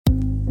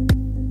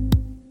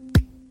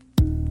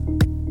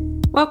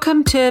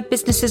Welcome to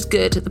Business is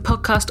Good, the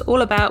podcast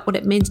all about what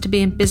it means to be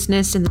in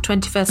business in the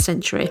 21st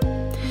century.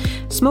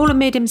 Small and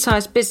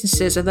medium-sized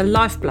businesses are the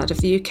lifeblood of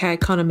the UK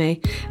economy,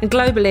 and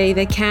globally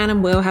they can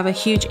and will have a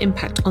huge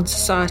impact on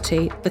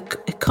society, the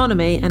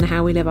economy and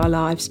how we live our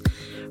lives.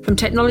 From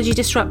technology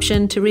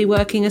disruption to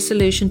reworking a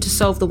solution to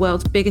solve the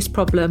world's biggest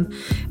problem,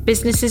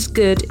 Business is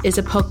Good is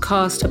a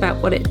podcast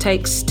about what it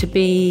takes to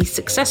be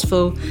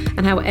successful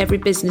and how every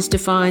business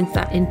defines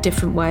that in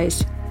different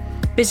ways.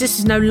 Business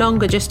is no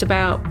longer just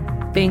about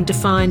being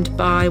defined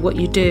by what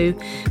you do,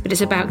 but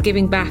it's about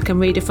giving back and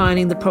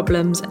redefining the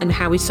problems and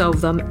how we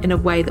solve them in a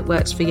way that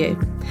works for you.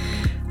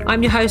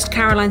 I'm your host,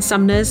 Caroline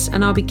Sumners,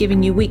 and I'll be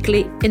giving you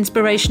weekly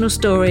inspirational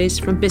stories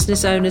from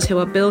business owners who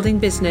are building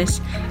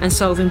business and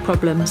solving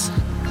problems.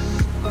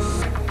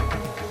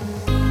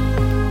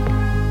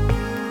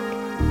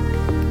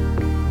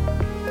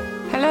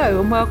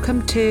 Hello and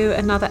welcome to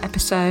another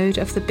episode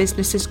of the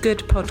Business is Good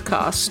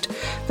podcast,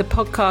 the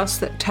podcast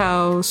that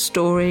tells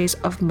stories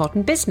of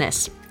modern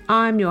business.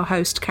 I'm your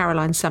host,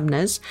 Caroline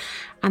Sumners,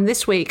 and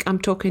this week I'm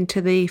talking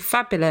to the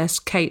fabulous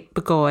Kate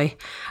Bogoy.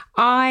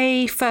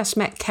 I first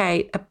met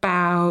Kate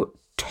about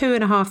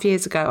 2.5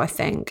 years ago, I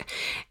think,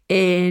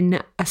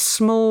 in a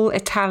small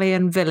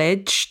Italian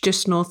village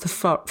just north of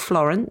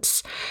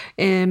Florence,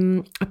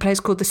 in a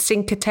place called the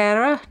Cinque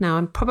Terre. Now,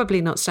 I'm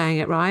probably not saying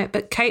it right,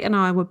 but Kate and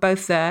I were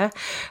both there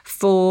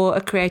for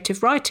a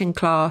creative writing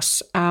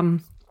class.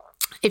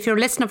 If you're a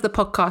listener of the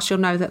podcast, you'll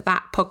know that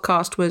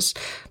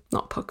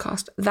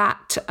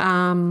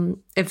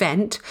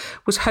event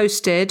was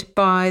hosted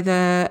by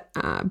the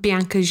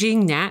Bianca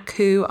Gignac,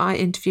 who I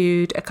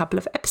interviewed a couple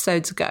of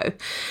episodes ago.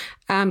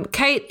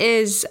 Kate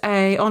is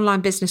an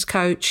online business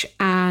coach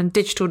and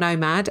digital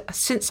nomad.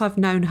 Since I've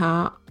known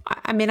her,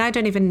 I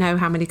don't even know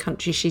how many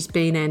countries she's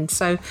been in.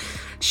 So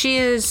she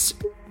is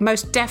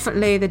most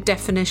definitely the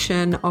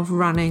definition of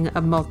running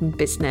a modern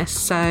business.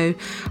 So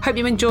hope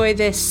you enjoy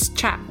this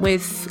chat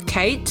with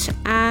Kate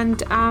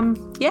and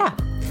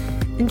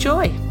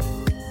enjoy.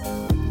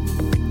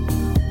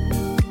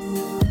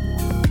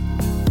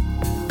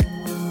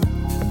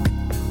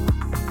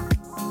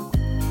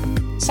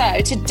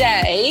 So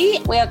today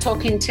we are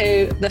talking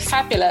to the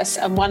fabulous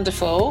and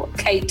wonderful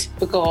Kate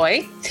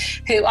Bogoy,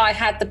 who I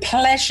had the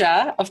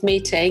pleasure of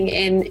meeting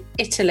in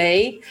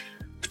Italy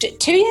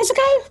 2 years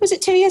ago. Was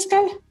it 2 years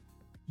ago?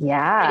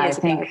 Yeah, I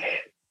think.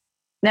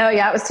 No,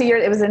 yeah, it was 2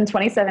 years. It was in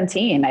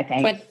 2017, I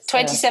think.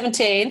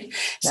 2017. Yeah.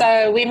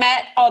 So we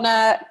met on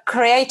a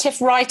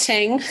creative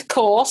writing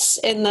course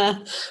in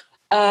the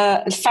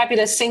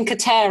fabulous Cinque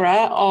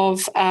Terre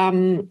of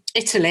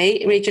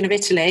Italy, region of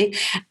Italy.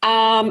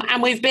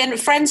 And we've been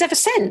friends ever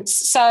since.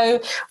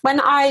 So when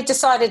I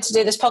decided to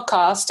do this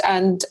podcast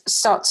and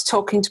start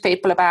talking to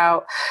people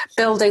about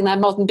building their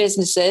modern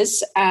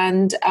businesses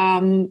and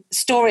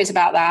stories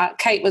about that,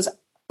 Kate was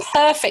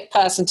perfect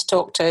person to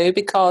talk to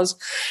because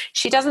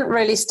she doesn't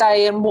really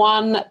stay in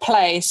one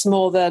place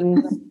more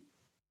than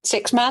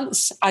 6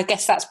 months. I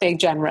guess that's being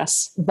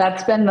generous.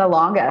 That's been the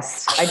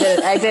longest.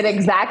 I did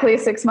exactly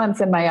 6 months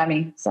in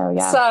Miami. So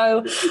yeah.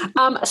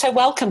 So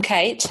welcome,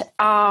 Kate.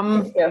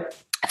 Thank you.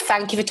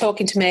 Thank you for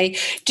talking to me.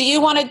 Do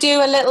you want to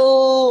do a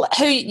little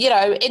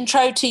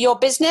intro to your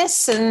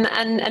business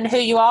and who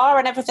you are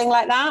and everything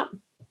like that?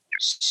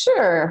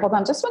 Sure. Hold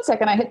on just 1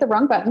 second. I hit the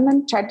wrong button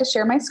and tried to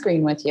share my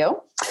screen with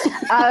you.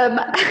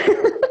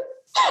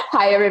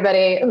 Hi,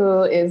 everybody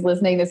who is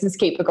listening. This is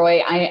Kate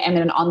Bogoy. I am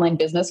an online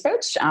business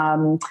coach.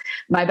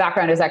 My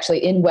background is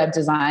actually in web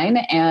design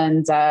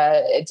and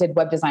did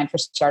web design for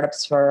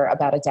startups for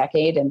about a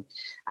decade and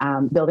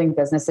building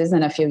businesses.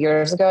 And a few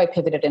years ago, I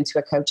pivoted into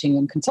a coaching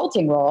and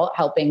consulting role,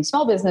 helping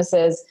small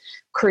businesses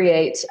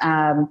create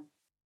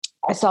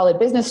a solid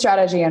business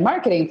strategy and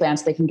marketing plan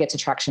so they can get to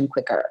traction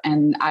quicker.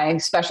 And I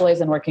specialize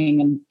in working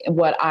in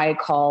what I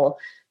call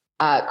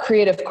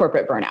creative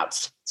corporate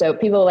burnouts. So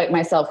people like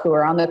myself who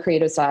are on the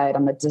creative side,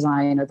 on the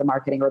design or the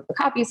marketing or the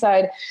copy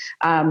side,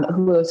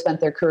 who have spent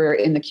their career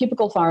in the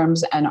cubicle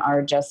farms and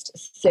are just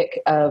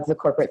sick of the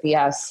corporate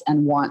BS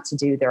and want to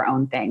do their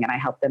own thing. And I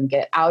help them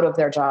get out of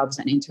their jobs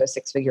and into a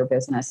 6-figure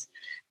business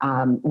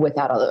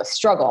without all the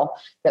struggle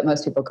that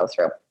most people go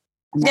through.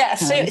 Yeah,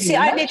 so see,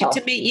 I needed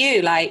to meet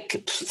you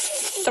like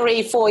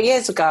 3-4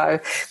 years ago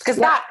because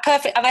that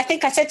perfect, and I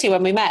think I said to you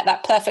when we met,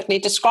 that perfectly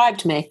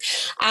described me.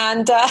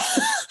 And it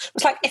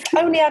was like, if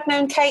only I'd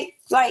known Kate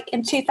like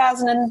in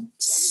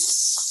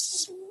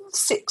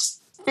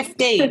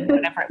 2015,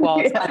 whatever it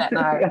was, I don't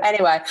know.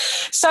 Anyway,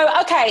 so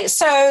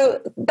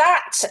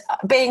that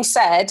being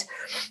said,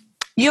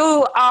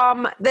 you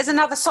there's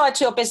another side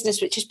to your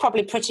business which is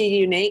probably pretty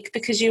unique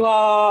because you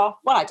are,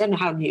 well, I don't know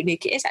how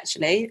unique it is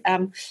actually,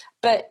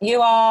 but do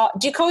you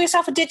call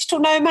yourself a digital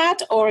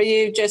nomad or are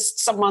you just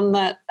someone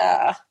that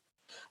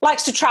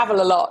likes to travel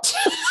a lot?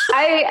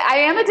 I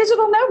am a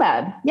digital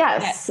nomad,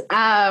 yes.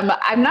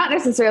 I'm not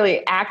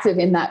necessarily active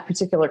in that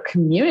particular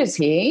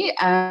community,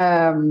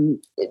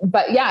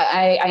 but yeah,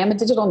 I am a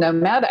digital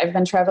nomad. I've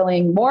been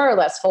traveling more or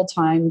less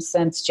full-time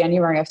since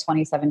January of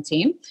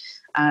 2017.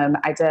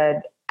 I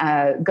did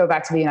go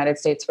back to the United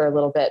States for a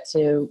little bit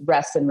to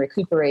rest and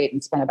recuperate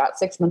and spend about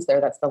 6 months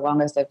there. That's the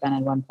longest I've been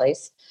in one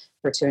place,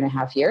 for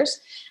 2.5 years.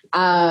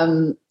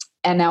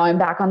 And now I'm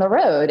back on the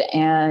road.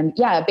 And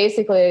yeah,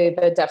 basically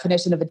the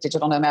definition of a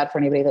digital nomad, for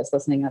anybody that's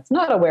listening that's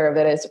not aware of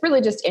it, is really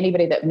just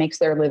anybody that makes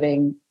their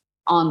living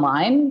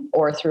online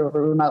or through a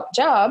remote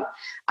job,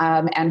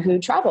 and who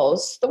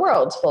travels the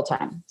world full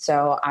time.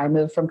 So I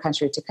move from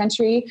country to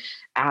country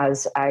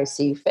as I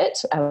see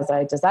fit, as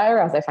I desire,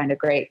 as I find a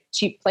great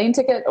cheap plane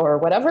ticket or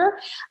whatever.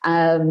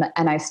 And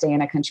I stay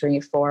in a country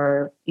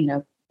for,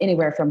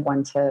 anywhere from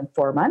 1 to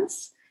 4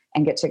 months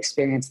and get to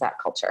experience that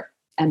culture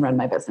and run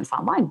my business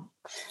online.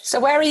 So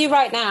where are you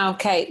right now,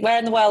 Kate? Where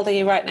in the world are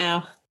you right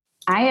now?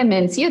 I am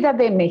in Ciudad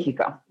de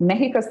Mexico,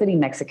 Mexico City,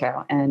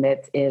 Mexico, and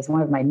it is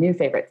one of my new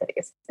favorite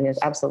cities. It is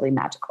absolutely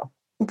magical.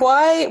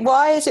 Why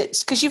is it?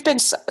 Because you've been,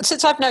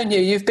 since I've known you,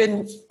 you've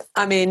been,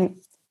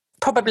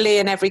 probably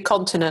in every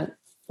continent,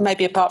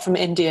 maybe apart from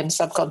Indian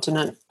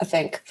subcontinent, I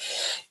think.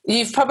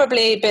 You've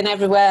probably been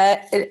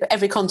everywhere,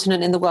 every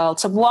continent in the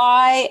world. So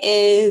why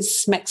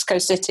is Mexico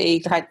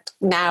City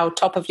now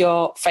top of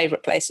your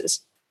favorite places?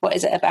 What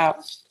is it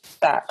about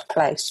that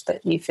place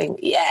that you think,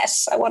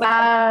 yes, I want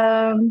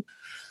to...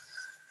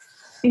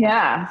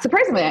 Yeah,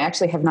 surprisingly, I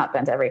actually have not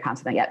been to every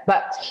continent yet.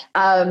 But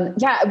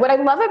what I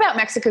love about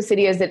Mexico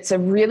City is it's a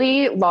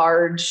really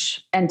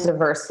large and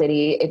diverse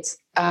city. It's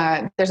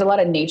there's a lot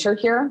of nature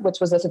here, which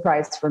was a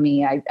surprise for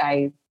me.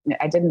 I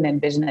didn't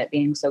envision it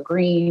being so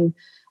green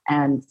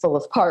and full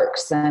of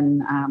parks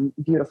and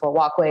beautiful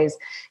walkways.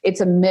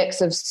 It's a mix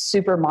of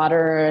super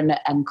modern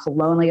and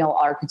colonial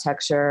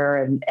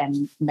architecture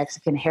and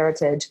Mexican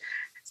heritage.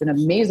 It's an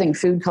amazing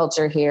food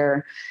culture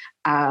here.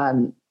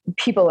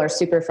 People are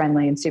super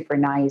friendly and super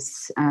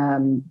nice,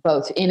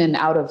 both in and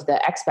out of the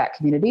expat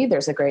community.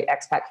 There's a great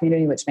expat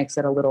community, which makes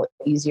it a little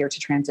easier to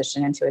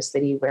transition into a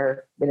city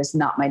where it is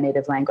not my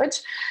native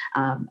language.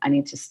 I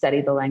need to study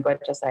the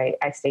language as I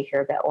stay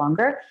here a bit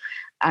longer.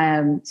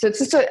 So it's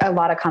just a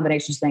lot of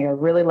combinations thing. I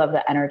really love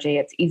the energy.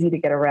 It's easy to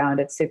get around.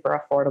 It's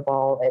super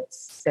affordable.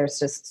 There's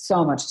just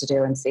so much to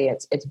do and see.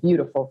 It's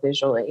beautiful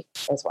visually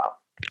as well.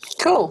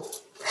 Cool.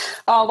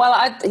 Oh,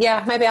 well,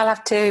 maybe I'll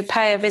have to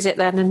pay a visit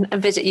then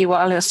and visit you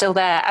while you're still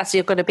there, as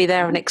you're going to be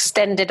there an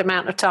extended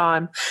amount of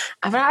time.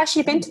 I've not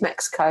actually been to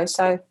Mexico,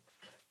 so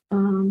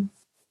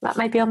that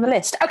may be on the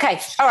list. Okay,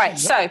 all right.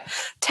 So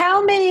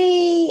tell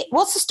me,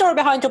 what's the story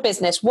behind your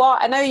business?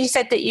 I know you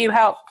said that you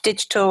help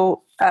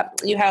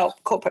you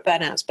help corporate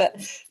burnouts, but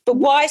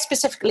why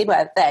specifically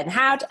then?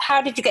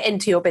 How did you get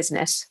into your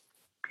business?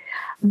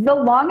 The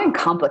long and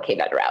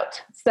complicated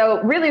route.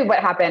 So really what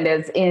happened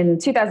is in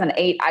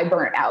 2008, I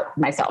burnt out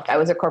myself. I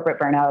was a corporate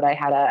burnout. I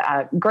had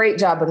a great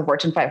job with a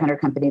Fortune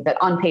 500 company that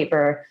on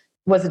paper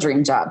was a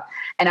dream job.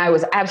 And I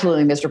was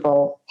absolutely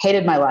miserable,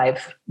 hated my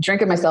life,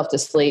 drinking myself to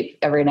sleep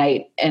every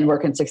night and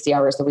working 60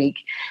 hours a week.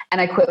 And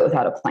I quit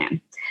without a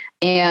plan.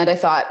 And I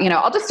thought,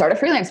 I'll just start a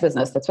freelance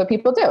business. That's what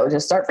people do.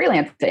 Just start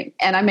freelancing.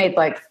 And I made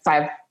like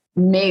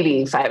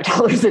maybe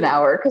 $5 an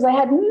hour because I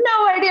had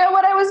no idea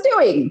what I was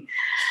doing.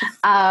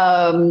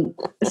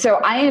 So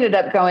I ended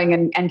up going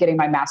and getting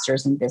my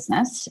master's in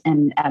business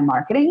and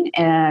marketing.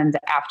 And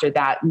after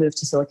that, moved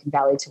to Silicon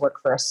Valley to work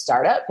for a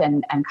startup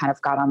and kind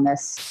of got on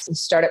this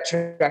startup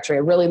trajectory. I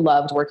really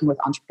loved working with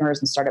entrepreneurs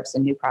and startups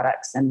and new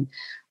products. And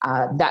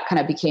that kind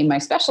of became my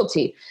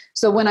specialty.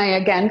 So when I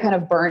again kind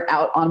of burnt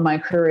out on my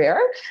career,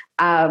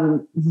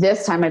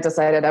 this time I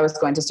decided I was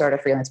going to start a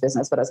freelance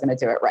business, but I was going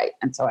to do it right.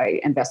 And so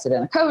I invested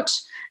in a coach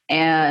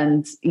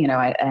and,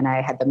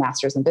 I had the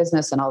master's in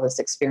business and all this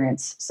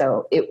experience.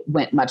 So it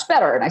went much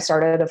better. And I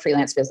started a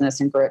freelance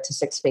business and grew it to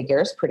 6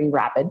 figures pretty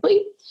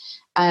rapidly,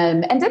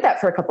 and did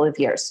that for a couple of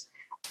years.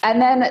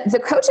 And then the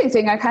coaching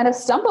thing I kind of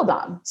stumbled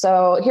on.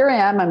 So here I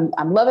am,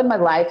 I'm loving my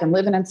life. I'm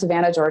living in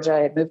Savannah, Georgia.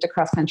 I moved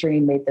across country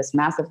and made this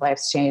massive life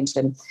change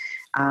and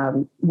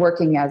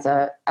working as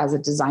a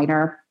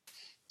designer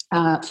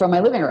from my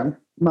living room,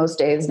 most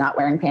days not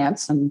wearing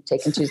pants and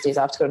taking Tuesdays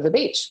off to go to the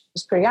beach. It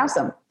was pretty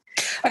awesome.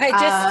 Okay,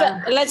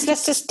 let's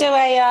just do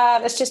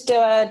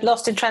a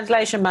lost in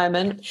translation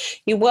moment.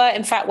 You were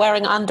in fact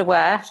wearing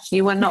underwear.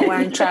 You were not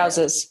wearing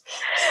trousers.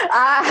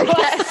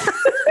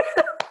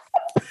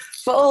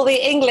 For all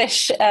the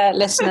English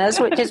listeners,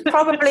 which is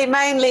probably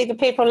mainly the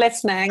people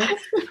listening.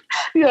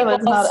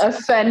 Let's not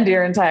offend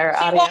your entire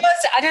audience.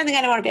 I don't think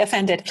anyone would be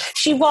offended.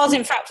 She was,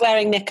 in fact,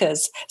 wearing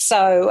knickers.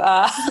 So,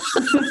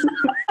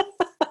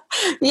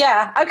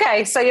 yeah.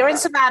 Okay. So you're in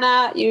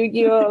Savannah.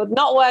 You're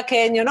not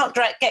working. You're not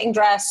getting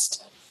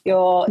dressed.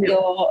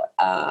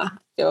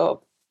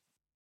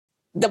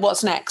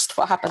 What's next?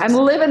 What happens? I'm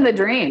living the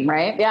dream,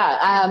 right? Yeah.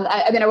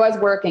 I was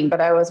working, but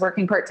I was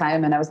working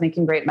part-time and I was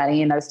making great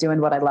money and I was doing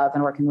what I love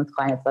and working with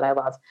clients that I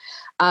love.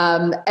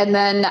 And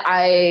then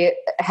I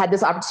had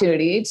this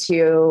opportunity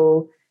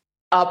to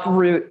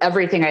uproot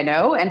everything I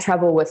know and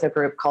travel with a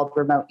group called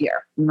Remote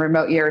Year. And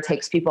Remote Year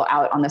takes people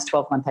out on this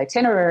 12-month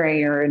itinerary.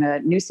 You're in a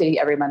new city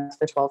every month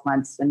for 12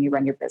 months and you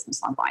run your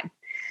business online.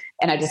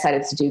 And I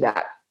decided to do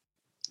that.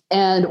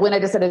 And when I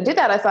decided to do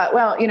that, I thought,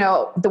 well,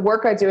 the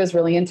work I do is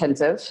really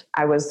intensive.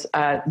 I was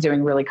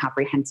doing really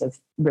comprehensive,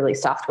 really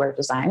software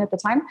design at the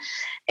time.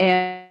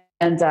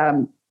 And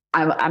I'm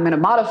going to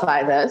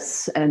modify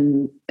this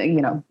and,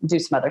 do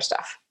some other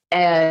stuff.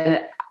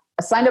 And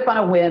I signed up on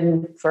a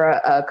whim for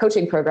a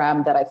coaching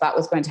program that I thought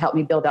was going to help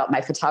me build out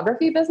my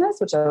photography business,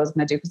 which I was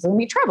going to do because of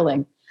me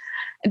traveling.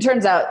 It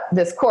turns out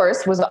this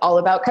course was all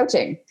about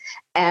coaching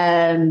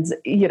and,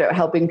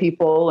 helping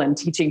people and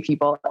teaching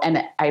people.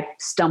 And I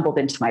stumbled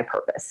into my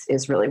purpose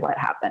is really what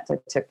happened. I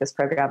took this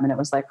program and it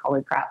was like,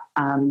 holy crap,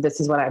 this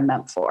is what I'm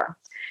meant for.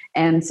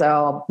 And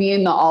so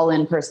being the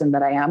all-in person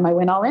that I am, I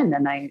went all in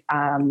and I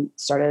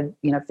started,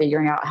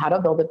 figuring out how to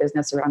build a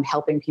business around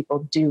helping people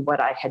do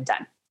what I had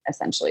done,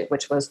 essentially,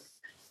 which was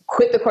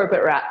quit the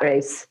corporate rat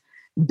race,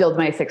 build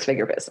my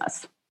 6-figure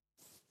business.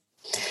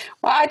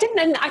 Well, I didn't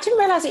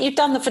realize that you'd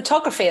done the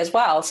photography as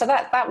well. So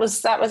that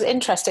was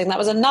interesting. That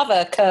was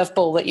another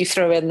curveball that you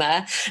threw in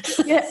there.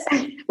 Yeah.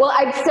 Well,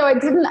 I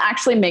didn't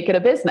actually make it a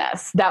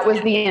business. That was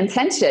the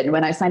intention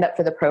when I signed up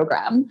for the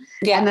program.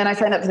 Yeah. And then I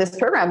signed up for this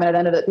program and it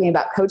ended up being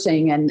about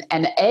coaching and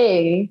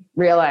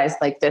realized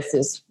like, this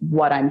is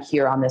what I'm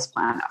here on this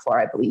planet for,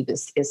 I believe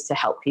is to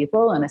help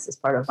people. And this is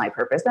part of my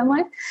purpose in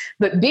life.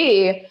 But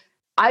B,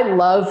 I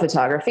love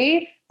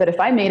photography, but if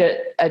I made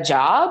it a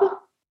job,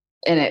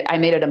 and I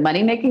made it a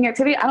money-making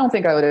activity, I don't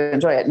think I would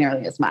enjoy it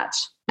nearly as much.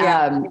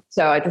 Yeah.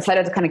 So I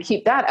decided to kind of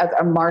keep that as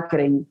a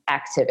marketing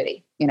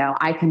activity.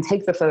 I can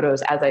take the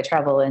photos as I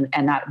travel and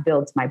that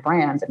builds my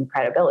brand and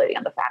credibility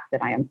on the fact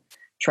that I am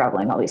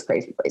traveling all these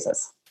crazy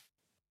places.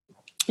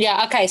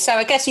 Yeah. Okay. So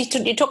I guess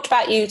you talked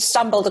about you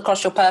stumbled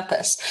across your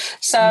purpose.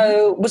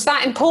 So was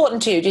that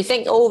important to you? Do you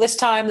think all this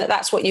time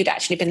that's what you'd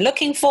actually been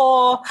looking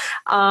for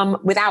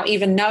without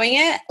even knowing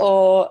it?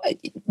 Or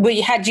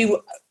had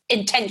you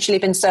intentionally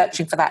been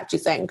searching for that, do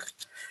you think?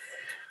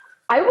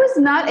 I was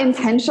not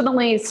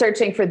intentionally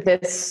searching for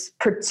this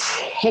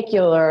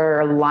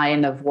particular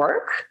line of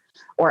work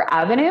or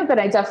avenue, but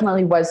I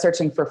definitely was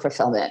searching for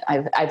fulfillment.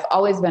 I've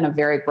always been a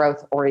very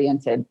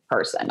growth-oriented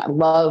person. I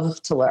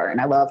love to learn.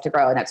 I love to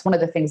grow. And that's one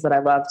of the things that I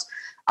loved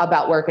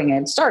about working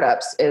in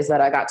startups is that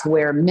I got to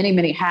wear many,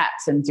 many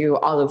hats and do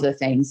all of the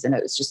things. And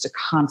it was just a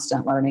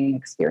constant learning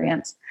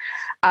experience.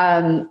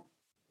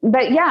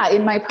 But yeah,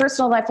 in my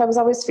personal life, I was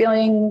always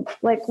feeling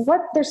like,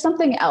 there's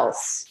something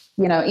else,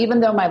 even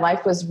though my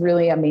life was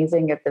really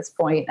amazing at this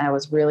point, I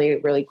was really,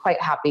 really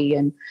quite happy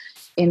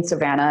in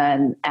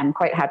Savannah and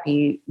quite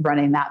happy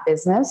running that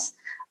business.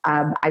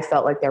 I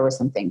felt like there was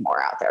something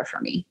more out there for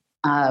me.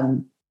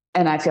 And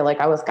I feel like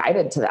I was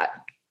guided to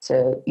that,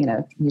 to,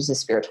 use a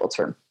spiritual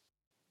term.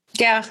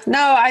 Yeah,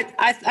 no,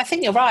 I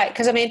think you're right.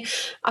 Because I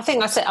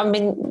think that's it.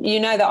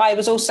 That I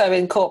was also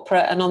in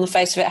corporate and on the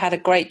face of it had a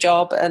great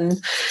job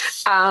and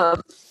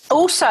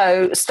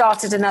also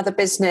started another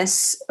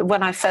business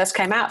when I first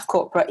came out of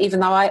corporate,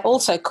 even though I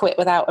also quit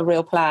without a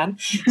real plan.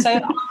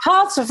 So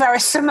paths are very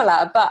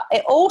similar, but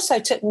it also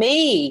took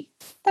me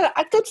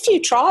a good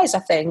few tries, I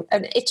think,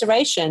 and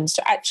iterations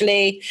to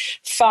actually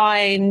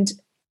find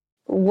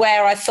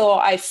where I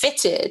thought I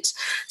fitted.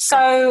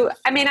 So,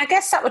 I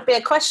guess that would be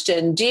a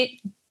question. Do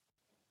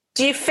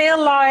you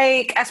feel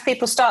like as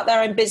people start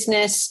their own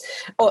business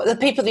or the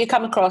people that you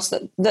come across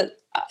that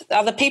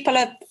other people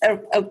are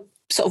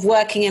sort of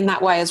working in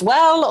that way as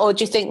well? Or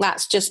do you think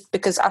that's just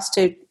because us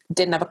two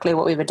didn't have a clue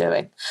what we were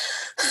doing?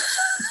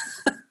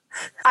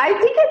 I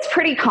think it's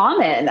pretty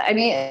common.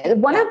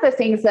 One of the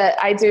things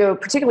that I do,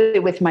 particularly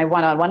with my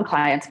one-on-one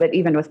clients, but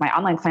even with my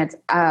online clients,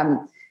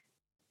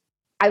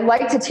 I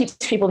like to teach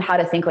people how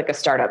to think like a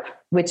startup,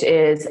 which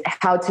is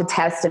how to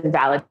test and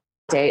validate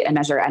and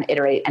measure and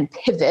iterate and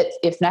pivot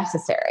if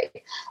necessary.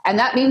 And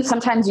that means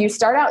sometimes you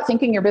start out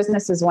thinking your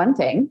business is one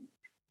thing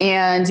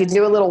and you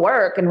do a little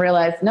work and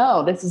realize,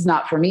 no, this is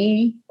not for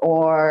me,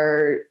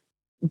 or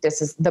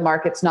the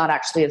market's not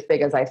actually as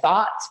big as I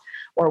thought,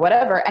 or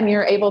whatever. And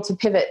you're able to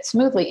pivot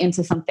smoothly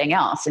into something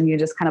else. And you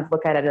just kind of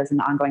look at it as an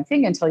ongoing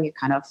thing until you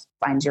kind of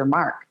find your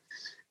mark.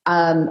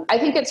 I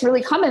think it's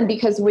really common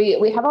because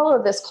we have all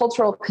of this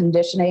cultural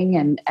conditioning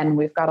and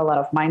we've got a lot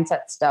of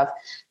mindset stuff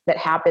that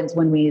happens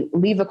when we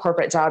leave a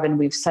corporate job and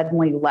we've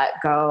suddenly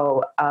let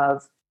go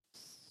of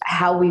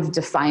how we've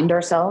defined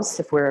ourselves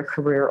if we're a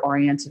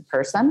career-oriented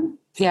person.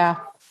 Yeah.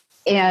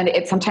 And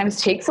it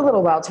sometimes takes a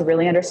little while to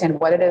really understand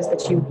what it is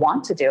that you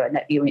want to do and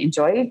that you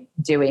enjoy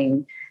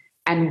doing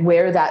and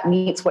where that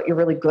meets what you're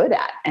really good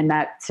at. And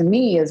that, to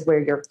me, is where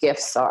your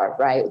gifts are,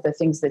 right? The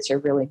things that you're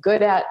really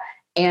good at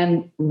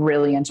and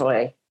really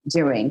enjoy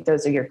doing.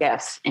 Those are your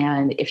gifts.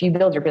 And if you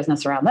build your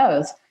business around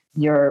those,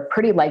 you're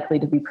pretty likely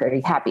to be pretty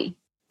happy.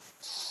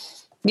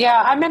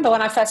 Yeah, I remember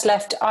when I first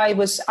left, it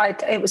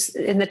was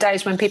in the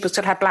days when people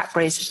still had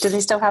BlackBerries. Do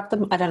they still have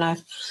them? I don't know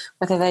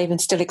whether they even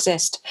still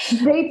exist.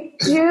 They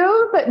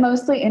do, but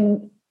mostly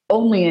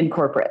only in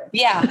corporate.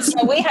 Yeah,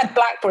 so we had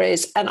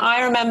BlackBerries, and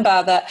I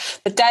remember that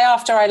the day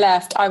after I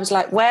left, I was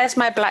like, where's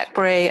my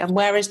BlackBerry and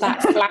where is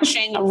that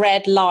flashing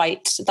red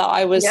light that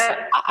I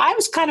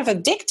was kind of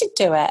addicted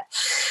to it.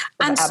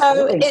 And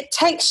absolutely. So it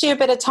takes you a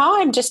bit of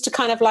time just to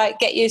kind of like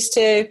get used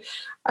to,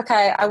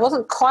 okay, I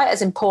wasn't quite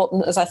as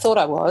important as I thought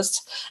I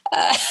was.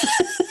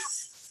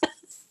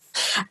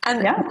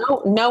 And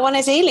no one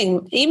is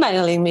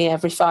emailing me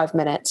every 5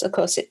 minutes. Of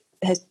course, it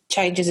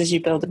changes as you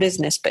build a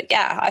business. But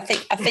yeah, I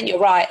think you're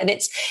right. And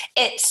it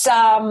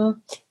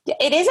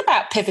is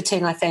about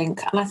pivoting, I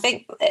think. And I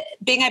think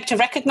being able to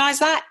recognize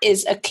that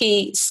is a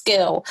key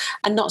skill,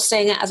 and not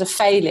seeing it as a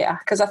failure.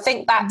 Because I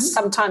think that's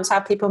sometimes how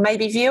people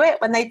maybe view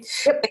it when they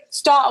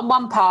start on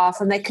one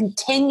path and they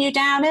continue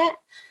down it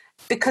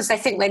because they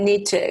think they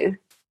need to,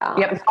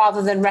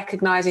 rather than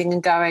recognizing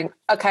and going,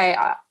 okay,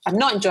 I'm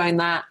not enjoying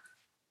that.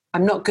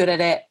 I'm not good at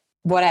it,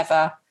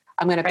 whatever.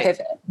 I'm going to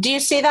pivot. Do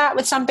you see that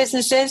with some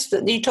businesses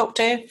that you talk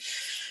to?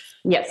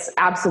 Yes,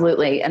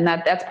 absolutely. And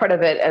that's part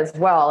of it as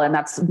well. And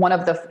that's one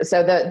of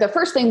the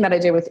first thing that I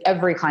do with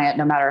every client,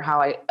 no matter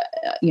how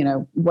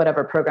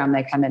whatever program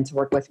they come in to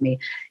work with me,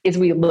 is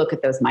we look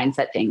at those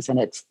mindset things. And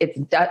it's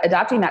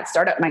adopting that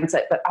startup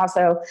mindset, but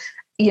also,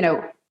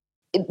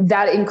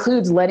 that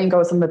includes letting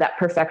go of some of that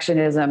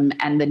perfectionism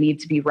and the need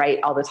to be right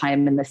all the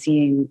time, and the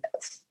seeing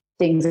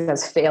things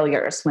as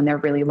failures when they're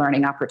really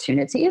learning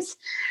opportunities,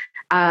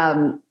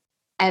 and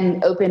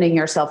opening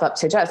yourself up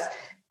to just,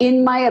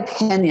 in my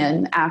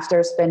opinion,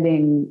 after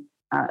spending,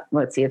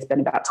 it's been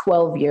about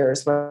 12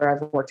 years where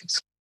I've worked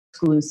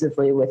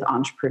exclusively with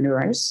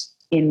entrepreneurs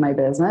in my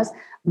business,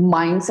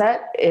 mindset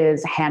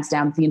is hands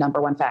down the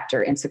number one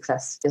factor in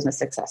success, business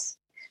success.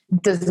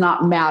 Does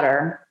not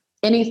matter.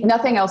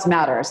 Nothing else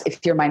matters if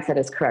your mindset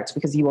is correct,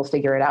 because you will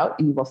figure it out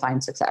and you will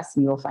find success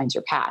and you will find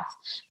your path.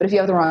 But if you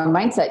have the wrong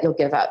mindset, you'll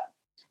give up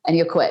and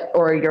you'll quit,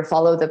 or you'll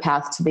follow the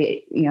path to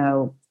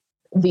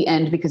the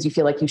end because you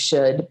feel like you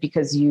should,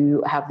 because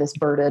you have this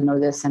burden or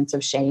this sense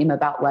of shame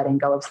about letting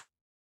go of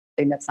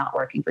something that's not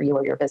working for you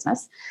or your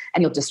business,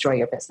 and you'll destroy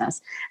your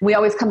business. We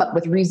always come up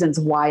with reasons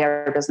why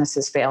our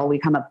businesses fail. We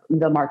come up,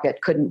 the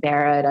market couldn't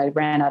bear it, I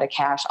ran out of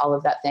cash, all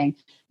of that thing.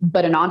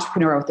 But an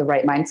entrepreneur with the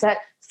right mindset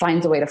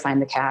finds a way to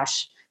find the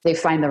cash. They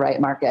find the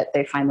right market,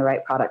 they find the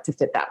right product to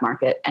fit that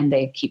market, and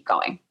they keep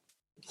going.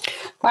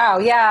 Wow.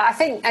 Yeah. I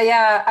think,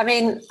 I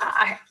mean,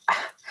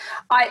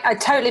 I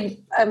totally,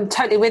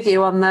 totally with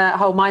you on the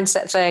whole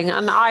mindset thing.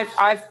 And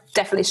I've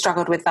definitely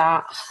struggled with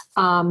that,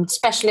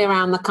 especially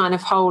around the kind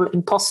of whole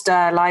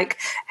imposter, like,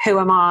 who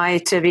am I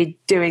to be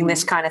doing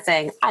this kind of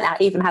thing? And I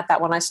even had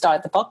that when I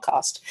started the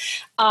podcast.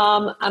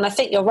 And I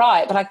think you're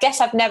right, but I guess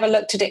I've never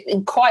looked at it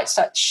in quite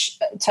such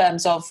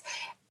terms of,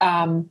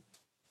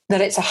 that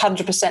it's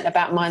 100%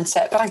 about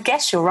mindset, but I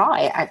guess you're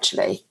right,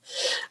 actually.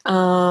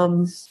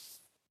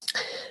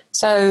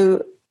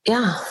 So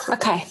yeah.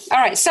 Okay. All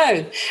right.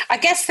 So I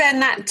guess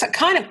then that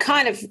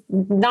kind of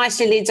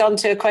nicely leads on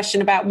to a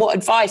question about what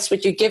advice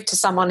would you give to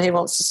someone who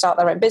wants to start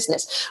their own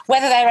business,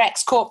 whether they're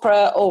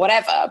ex-corporate or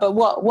whatever, but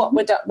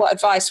what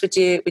advice would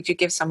you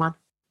give someone?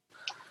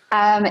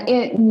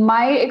 In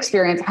my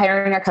experience,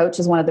 hiring a coach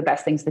is one of the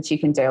best things that you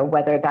can do,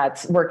 whether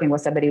that's working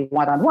with somebody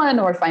one-on-one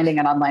or finding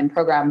an online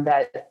program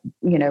that,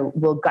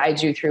 will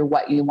guide you through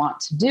what you want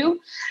to do.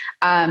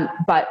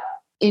 But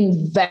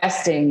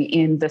investing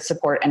in the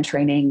support and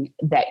training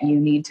that you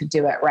need to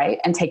do it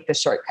right, and take the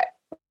shortcut,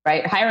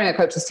 right? Hiring a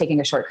coach is taking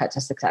a shortcut to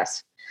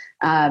success.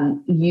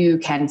 You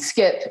can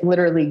skip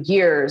literally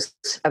years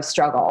of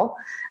struggle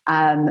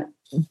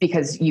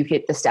because you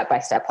get the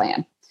step-by-step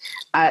plan.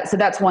 So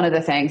that's one of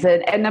the things.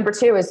 And number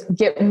two is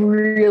get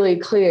really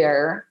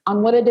clear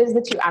on what it is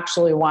that you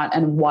actually want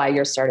and why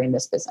you're starting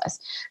this business.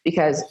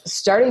 Because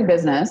starting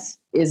business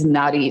is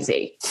not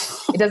easy.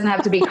 It doesn't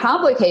have to be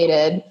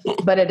complicated,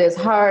 but it is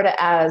hard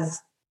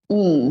as,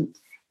 And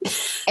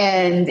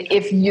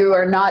if you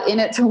are not in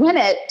it to win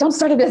it, don't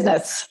start a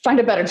business. Find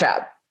a better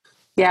job.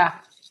 Yeah.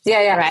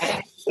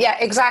 Right. Yeah,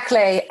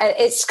 exactly.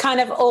 It's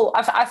kind of all,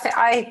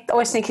 I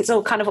always think it's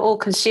all kind of all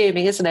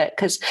consuming, isn't it?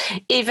 Because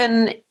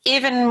even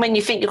when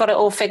you think you've got it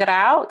all figured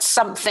out,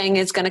 something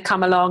is going to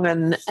come along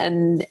and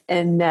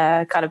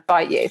kind of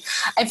bite you.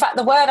 In fact,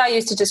 the word I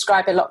use to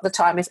describe it a lot of the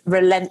time is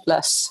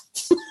relentless.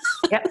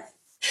 Yep.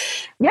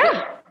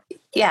 Yeah.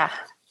 Yeah.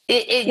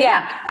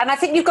 Yeah. And I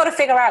think you've got to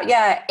figure out,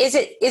 is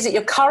it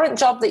your current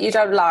job that you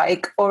don't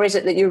like, or is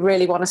it that you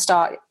really want to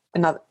start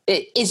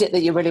is it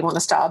that you really want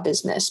to start a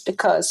business?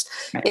 Because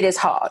it is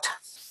hard.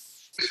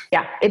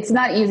 Yeah, it's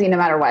not easy no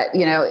matter what.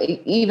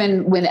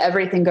 Even when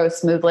everything goes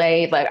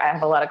smoothly, like I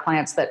have a lot of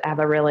clients that have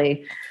a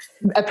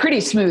pretty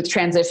smooth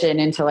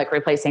transition into like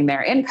replacing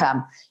their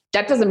income.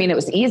 That doesn't mean it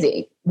was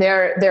easy.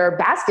 They're a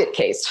basket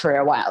case for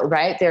a while,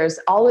 right? There's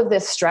all of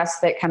this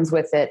stress that comes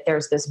with it.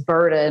 There's this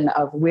burden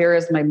of, where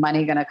is my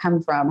money going to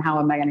come from? How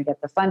am I going to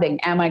get the funding?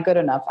 Am I good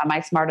enough? Am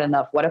I smart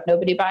enough? What if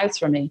nobody buys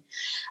from me?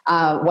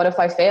 What if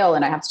I fail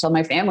and I have to tell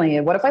my family?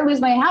 What if I lose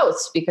my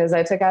house because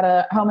I took out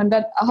a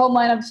home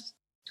line of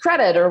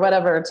credit or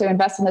whatever to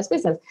invest in this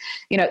business?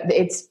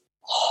 It's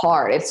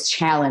hard. It's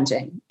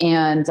challenging.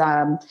 And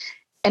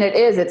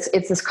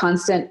it's this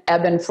constant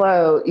ebb and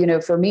flow.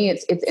 For me,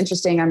 it's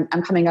interesting.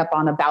 I'm coming up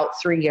on about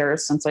 3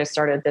 years since I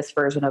started this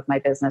version of my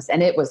business.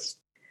 And it was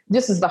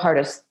this is the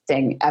hardest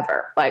thing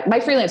ever. Like my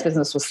freelance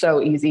business was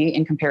so easy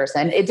in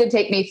comparison. It did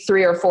take me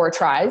 3 or 4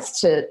 tries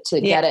to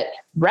get it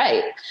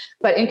right.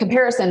 But in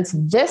comparison to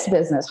this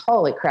business,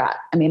 holy crap.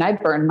 I mean, I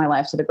burned my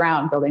life to the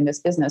ground building this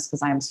business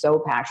because I am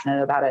so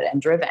passionate about it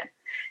and driven.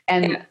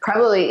 And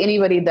probably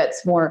anybody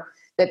that's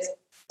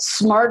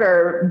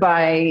smarter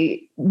by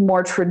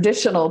more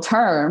traditional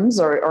terms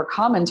or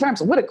common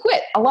terms would have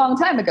quit a long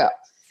time ago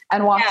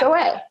and walked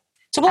away.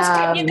 So what's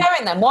kept you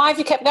going then? Why have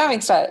you kept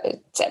going? So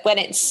when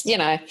it's,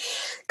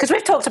 because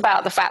we've talked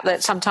about the fact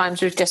that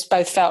sometimes we've just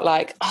both felt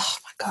like, oh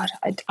my God,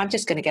 I'm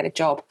just going to get a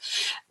job.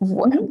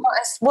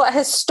 What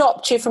has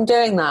stopped you from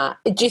doing that?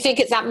 Do you think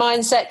it's that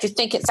mindset? Do you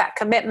think it's that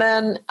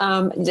commitment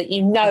that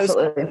it's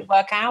going to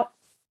work out?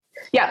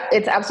 Yeah,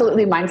 it's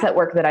absolutely mindset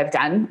work that I've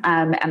done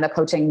and the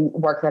coaching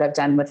work that I've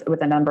done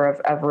with a number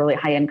of really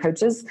high-end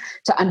coaches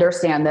to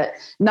understand that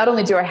not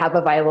only do I have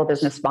a viable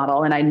business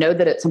model, and I know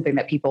that it's something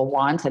that people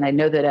want, and I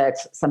know that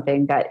it's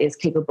something that is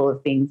capable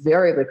of being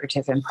very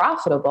lucrative and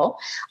profitable,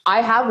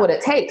 I have what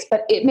it takes,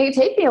 but it may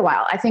take me a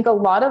while. I think a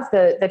lot of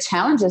the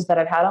challenges that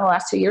I've had in the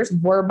last 2 years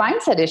were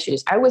mindset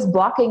issues. I was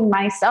blocking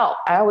myself.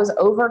 I was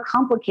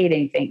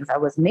overcomplicating things. I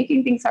was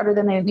making things harder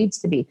than they needs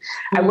to be.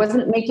 Mm-hmm. I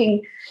wasn't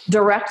making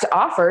direct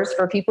offers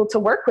for people to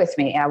work with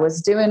me. I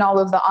was doing all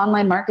of the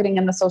online marketing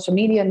and the social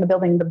media and the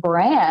building the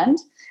brand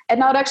and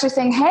not actually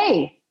saying,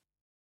 hey,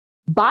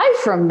 buy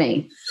from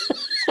me.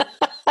 I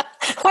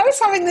was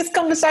having this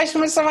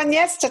conversation with someone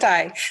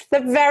yesterday,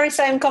 the very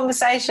same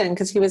conversation,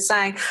 because he was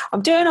saying,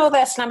 I'm doing all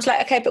this. And I was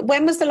like, okay, but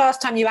when was the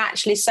last time you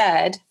actually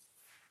said,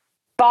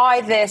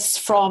 buy this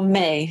from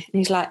me? And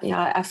he's like,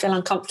 yeah, I feel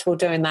uncomfortable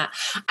doing that.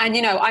 And,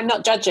 I'm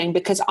not judging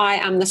because I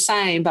am the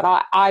same, but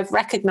I've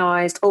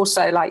recognized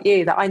also like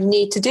you that I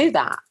need to do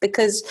that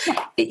because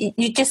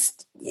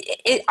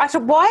I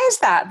said, why is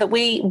that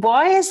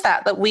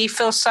we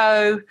feel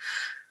so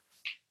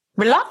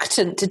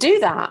reluctant to do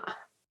that?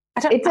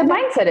 It's a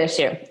mindset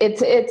issue.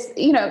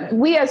 It's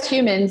we as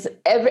humans,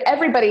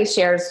 everybody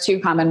shares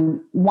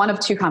one of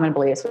two common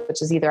beliefs,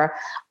 which is either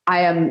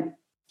I'm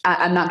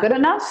not good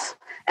enough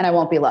and I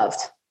won't be loved.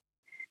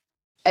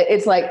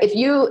 It's like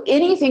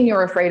anything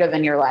you're afraid of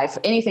in your life,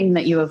 anything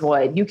that you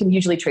avoid, you can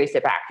usually trace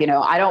it back.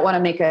 I don't want to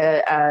make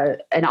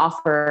an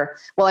offer.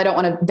 Well, I don't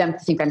want them to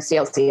think I'm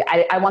salesy.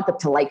 I want them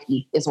to like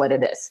me is what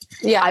it is.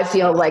 Yeah. I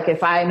feel like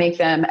if I make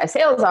them a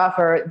sales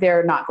offer,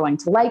 they're not going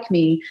to like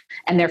me.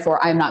 And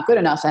therefore I'm not good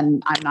enough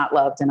and I'm not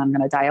loved and I'm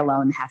going to die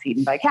alone, half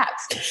eaten by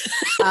cats.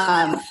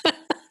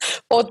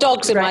 Or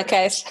dogs in my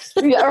case.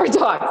 Yeah, or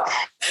dogs.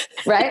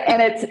 Right.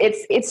 And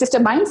it's just a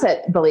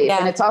mindset belief. Yeah.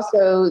 And it's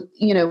also,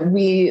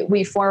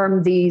 we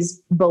form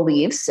these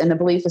beliefs, and the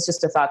belief is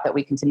just a thought that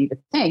we continue to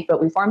think,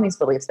 but we form these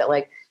beliefs that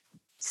like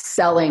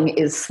selling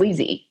is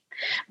sleazy.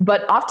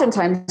 But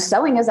oftentimes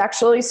selling is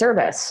actually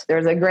service.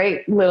 There's a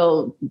great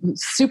little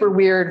super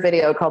weird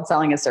video called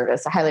Selling is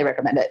Service. I highly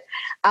recommend it.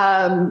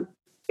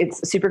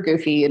 It's super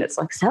goofy and it's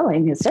like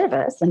selling is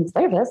service and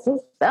service is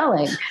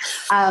selling.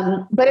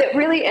 But it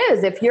really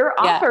is. If you're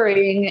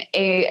offering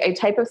a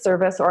type of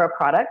service or a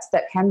product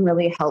that can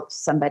really help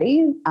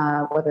somebody,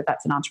 whether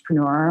that's an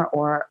entrepreneur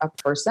or a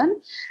person,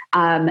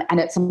 and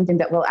it's something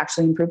that will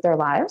actually improve their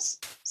lives,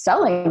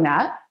 selling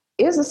that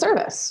is a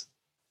service.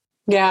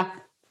 Yeah.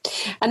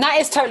 And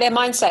that is totally a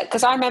mindset.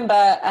 Because I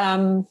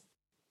remember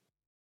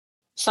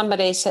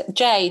somebody said,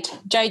 Jade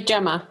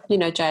Gemma,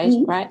 Jade,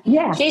 mm-hmm. right?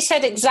 Yeah. She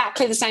said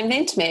exactly the same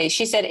thing to me.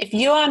 She said, if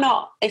you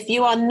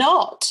are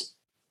not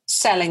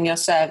selling your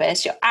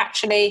service, you're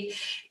actually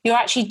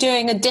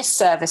doing a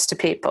disservice to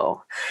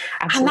people.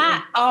 Absolutely. And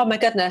that, oh my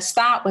goodness,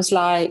 that was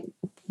like,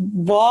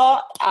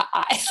 what?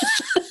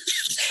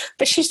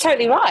 But she's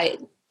totally right.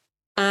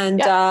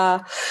 And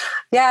so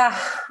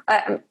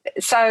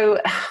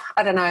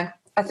I don't know.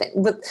 I think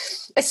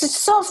it's the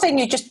sort of thing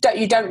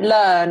you don't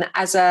learn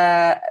as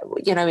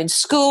in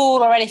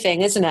school or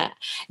anything, isn't it?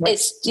 Right.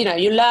 It's,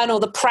 you learn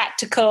all the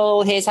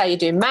practical, here's how you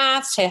do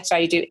maths, here's how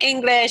you do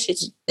English,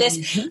 it's this,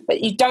 mm-hmm.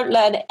 but you don't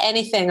learn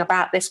anything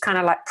about this kind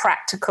of like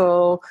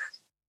practical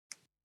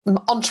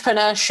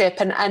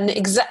entrepreneurship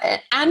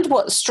and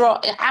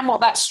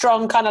what that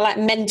strong kind of like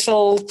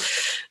mental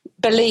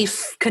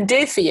belief can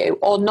do for you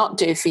or not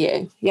do for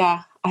you.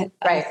 Yeah. I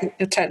think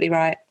you're totally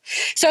right.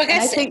 So I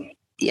guess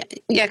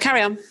Yeah,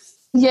 carry on.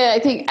 Yeah, I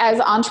think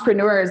as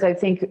entrepreneurs, I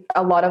think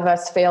a lot of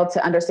us fail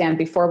to understand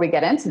before we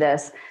get into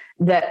this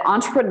that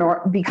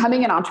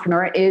becoming an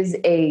entrepreneur is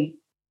a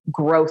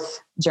growth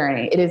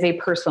journey. It is a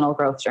personal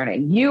growth journey.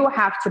 You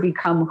have to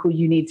become who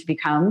you need to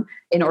become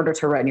in order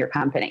to run your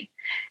company.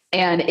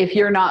 And if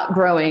you're not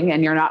growing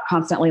and you're not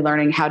constantly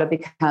learning how to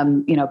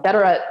become,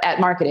 better at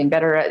marketing,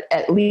 better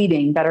at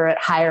leading, better at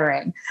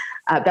hiring,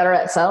 better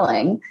at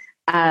selling,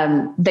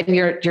 then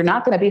you're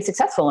not going to be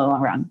successful in the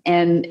long run.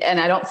 And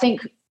I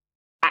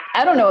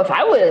don't know if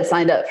I would have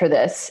signed up for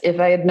this if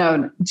I had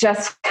known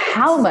just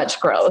how much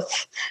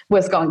growth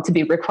was going to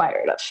be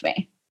required of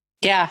me.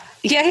 Yeah.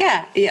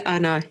 I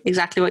know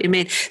exactly what you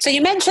mean. So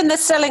you mentioned the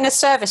selling a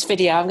service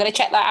video. I'm going to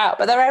check that out.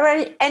 But are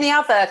there any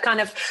other kind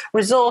of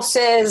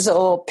resources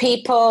or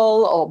people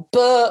or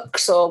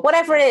books or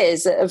whatever it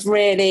is that have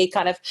really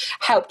kind of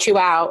helped you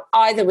out,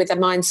 either with a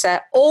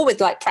mindset or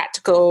with like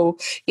practical,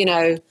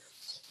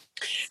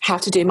 how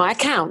to do my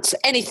accounts,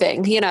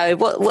 anything,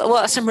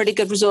 what are some really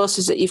good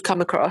resources that you've come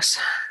across?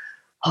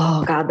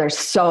 Oh God, there's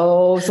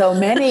so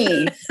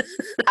many.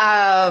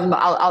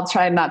 I'll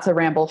try not to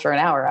ramble for an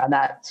hour on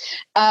that.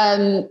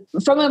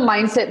 From a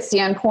mindset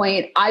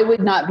standpoint, I would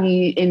not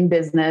be in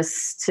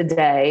business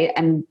today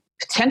and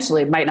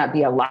potentially might not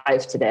be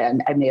alive today.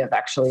 And I may have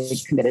actually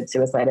committed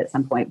suicide at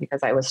some point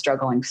because I was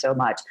struggling so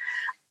much.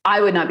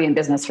 I would not be in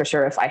business for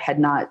sure if I had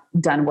not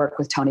done work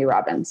with Tony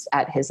Robbins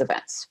at his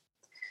events.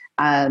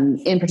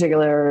 In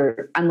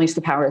particular, Unleash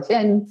the Power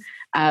Within,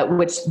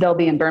 which they'll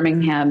be in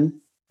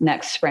Birmingham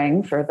next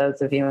spring for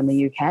those of you in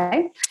the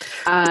UK.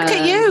 Look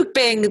at you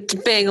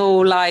being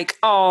all like,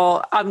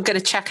 oh, I'm going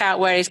to check out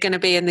where he's going to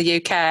be in the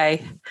UK.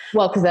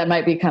 Well, because that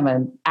might be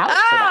coming out.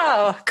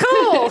 Oh,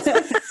 cool.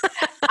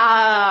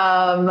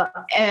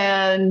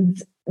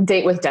 And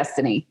Date with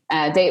Destiny.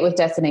 Date with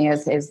Destiny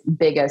is his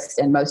biggest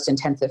and most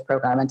intensive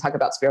program. And talk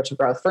about spiritual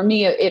growth. For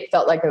me, it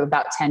felt like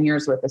about 10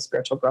 years worth of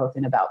spiritual growth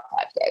in about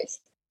 5 days.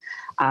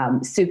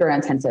 Super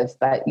intensive,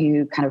 but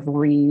you kind of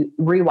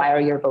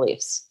rewire your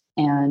beliefs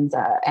and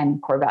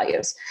core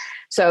values.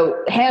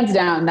 So hands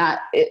down,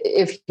 that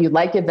if you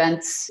like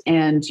events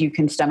and you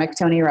can stomach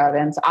Tony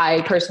Robbins,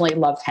 I personally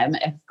love him.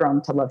 I've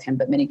grown to love him,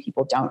 but many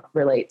people don't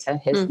relate to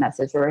his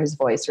message or his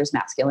voice or his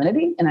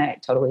masculinity. And I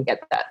totally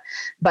get that.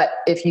 But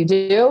if you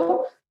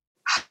do,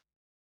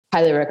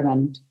 highly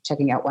recommend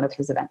checking out one of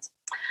his events.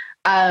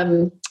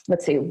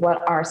 Let's see,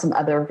 what are some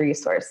other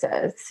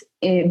resources?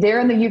 There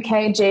in the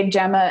UK, Jade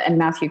Gemma and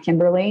Matthew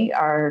Kimberley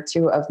are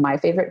 2 of my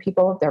favorite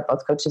people. They're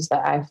both coaches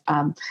that I've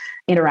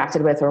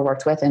interacted with or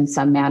worked with in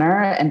some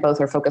manner, and both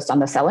are focused on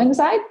the selling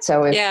side.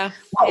 So if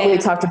what we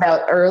talked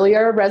about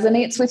earlier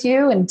resonates with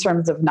you in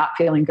terms of not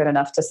feeling good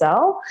enough to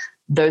sell,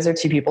 those are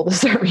 2 people to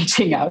start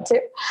reaching out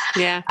to.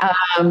 Yeah.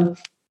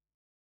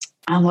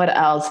 And what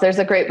else? There's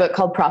a great book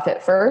called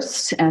Profit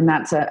First, and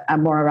that's a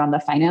more around the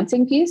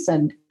financing piece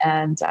and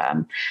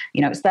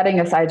setting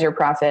aside your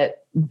profit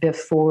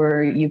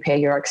before you pay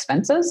your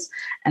expenses.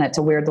 And it's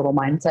a weird little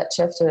mindset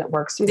shift, and it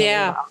works really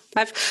well.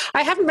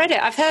 I haven't read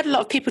it. I've heard a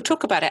lot of people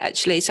talk about it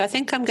actually, so I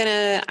think I'm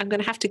gonna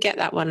have to get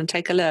that one and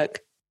take a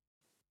look.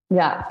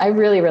 Yeah, I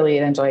really, really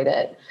enjoyed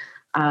it.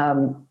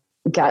 And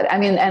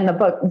the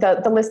book,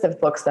 the list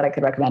of books that I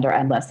could recommend are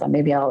endless. So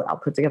maybe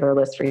I'll put together a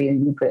list for you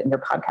and you put it in your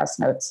podcast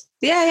notes.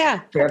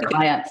 Yeah. For your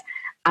clients.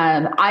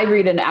 I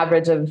read an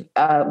average of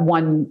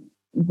one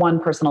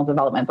personal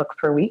development book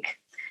per week.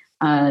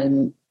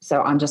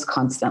 So I'm just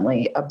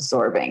constantly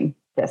absorbing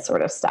this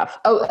sort of stuff.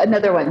 Oh,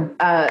 another one,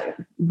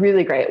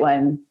 really great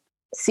one,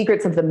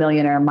 Secrets of the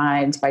Millionaire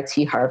Mind by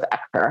T. Harv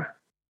Eker.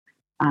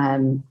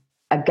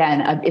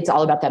 Again, it's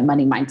all about that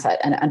money mindset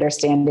and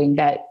understanding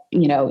that,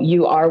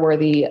 you are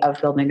worthy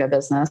of building a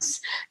business.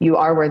 You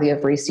are worthy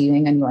of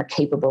receiving, and you are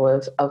capable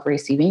of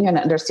receiving, and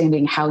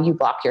understanding how you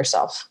block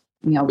yourself.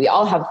 We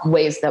all have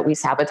ways that we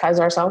sabotage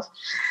ourselves.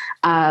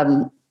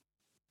 And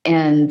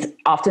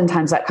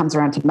oftentimes that comes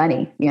around to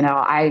money.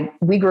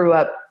 We grew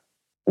up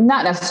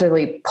not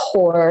necessarily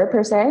poor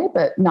per se,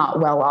 but not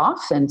well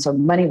off. And so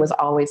money was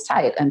always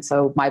tight. And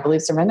so my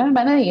beliefs around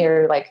money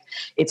are like,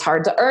 it's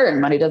hard to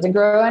earn. Money doesn't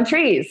grow on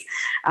trees.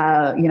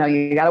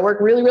 You got to work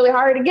really, really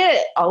hard to get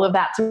it, all of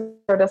that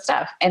sort of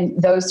stuff. And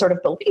those sort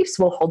of beliefs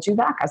will hold you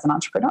back as an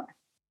entrepreneur.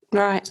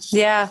 Right.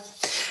 Yeah.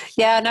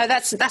 No,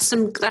 that's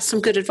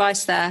some good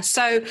advice there.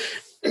 So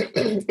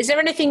is there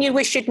anything you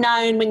wish you'd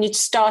known when you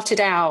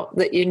started out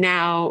that you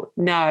now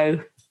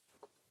know?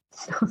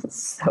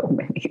 So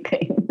many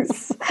things.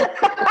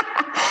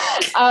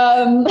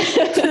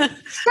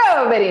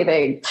 So many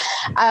things.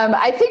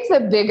 I think the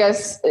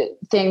biggest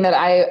thing that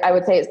I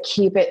would say is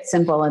keep it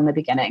simple in the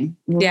beginning.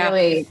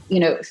 Really,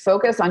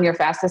 focus on your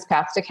fastest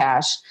path to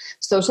cash.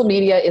 Social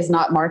media is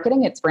not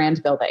marketing, it's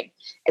brand building.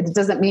 It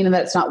doesn't mean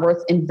that it's not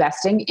worth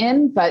investing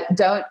in, but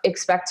don't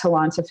expect to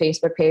launch a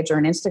Facebook page or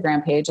an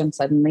Instagram page and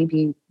suddenly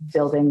be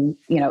building,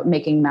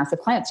 making massive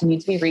clients. You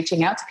need to be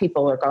reaching out to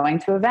people or going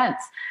to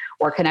events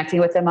or connecting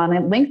with them on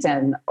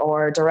LinkedIn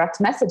or direct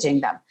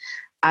messaging them.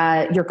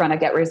 You're going to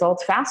get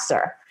results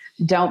faster.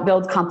 Don't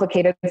build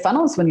complicated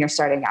funnels when you're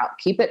starting out.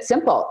 Keep it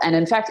simple. And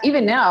in fact,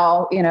 even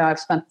now, I've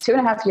spent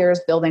 2.5 years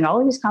building all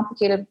of these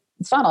complicated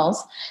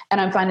funnels, and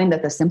I'm finding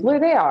that the simpler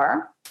they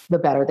are, the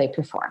better they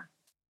perform.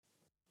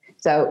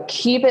 So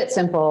keep it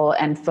simple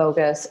and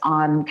focus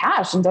on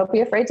cash, and don't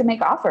be afraid to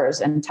make offers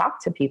and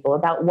talk to people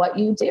about what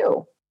you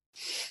do.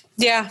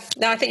 Yeah,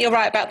 no, I think you're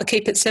right about the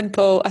keep it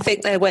simple. I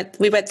think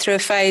we went through a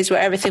phase where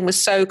everything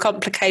was so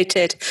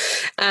complicated,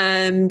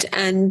 and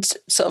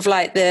sort of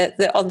like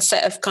the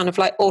onset of kind of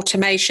like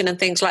automation and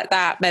things like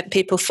that meant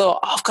people thought,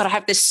 oh, I've got to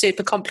have this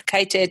super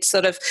complicated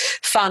sort of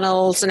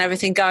funnels and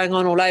everything going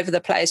on all over the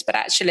place. But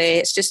actually,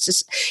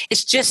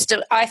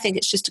 I think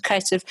it's just a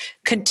case of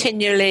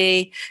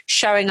continually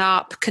showing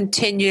up,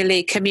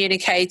 continually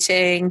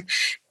communicating,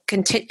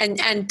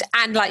 and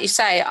like you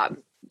say,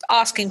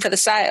 asking for the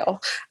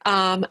sale,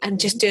 and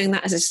just doing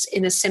that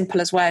in as simple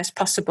as way as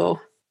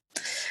possible.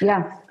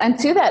 Yeah. And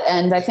to that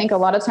end, I think a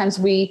lot of times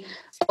we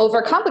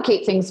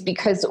overcomplicate things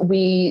because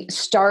we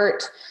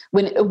start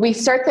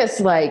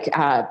this like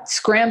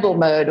scramble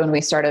mode when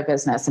we start a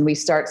business, and we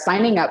start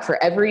signing up for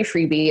every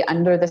freebie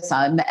under the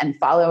sun and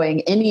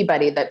following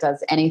anybody that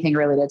does anything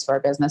related to our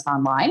business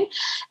online.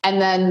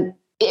 And then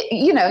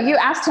you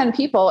ask 10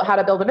 people how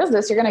to build a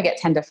business, you're going to get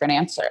 10 different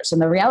answers. And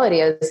the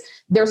reality is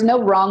there's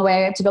no wrong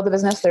way to build a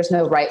business. There's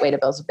no right way to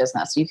build a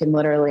business. You can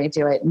literally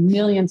do it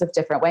millions of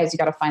different ways. You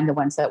got to find the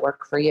ones that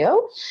work for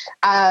you.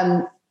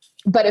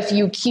 But if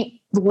you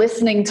keep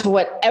listening to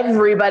what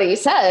everybody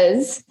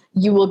says,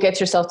 you will get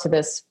yourself to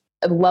this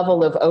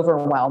level of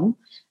overwhelm,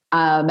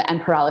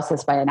 and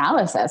paralysis by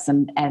analysis,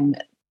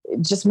 and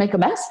just make a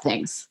mess of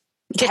things.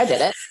 I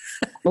did it.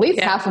 At least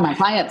half of my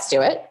clients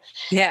do it.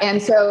 Yeah.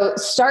 And so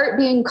start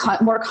being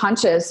more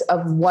conscious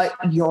of what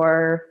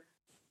you're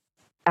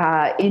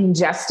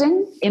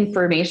ingesting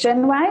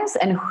information wise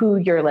and who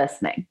you're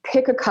listening.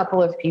 Pick a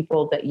couple of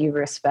people that you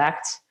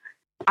respect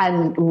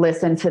and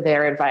listen to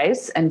their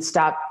advice, and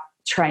stop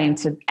trying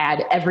to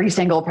add every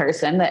single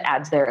person that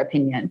adds their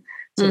opinion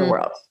to the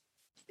world.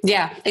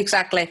 Yeah,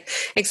 exactly.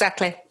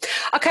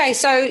 Okay.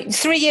 So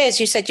 3 years,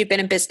 you said you've been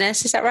in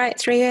business. Is that right?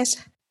 3 years?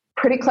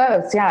 Pretty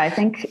close. Yeah. I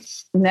think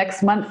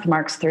next month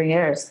marks 3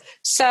 years.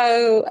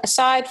 So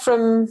aside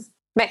from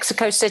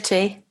Mexico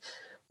City,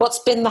 what's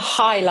been the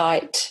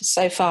highlight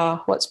so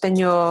far? What's been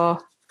your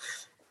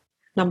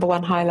number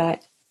one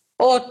highlight?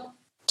 Or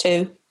two?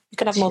 You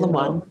can have more than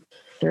one.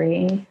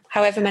 3.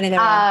 However many there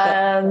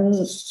are.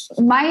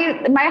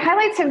 My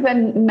highlights have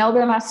been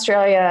Melbourne,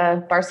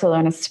 Australia,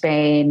 Barcelona,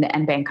 Spain,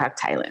 and Bangkok,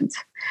 Thailand.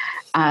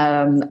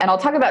 And I'll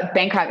talk about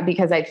Bangkok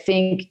because I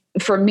think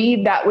for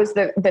me, that was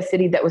the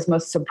city that was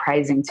most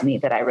surprising to me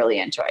that I really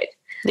enjoyed.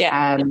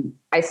 Yeah.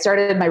 I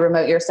started my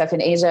remote year stuff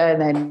in Asia,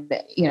 and then,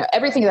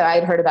 everything that I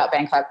had heard about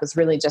Bangkok was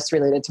really just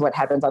related to what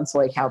happens on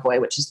Soy Cowboy,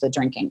 which is the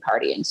drinking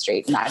partying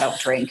street. And I don't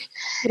drink.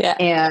 Yeah.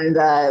 And,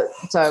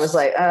 so I was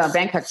like,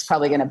 Bangkok's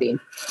probably going to be,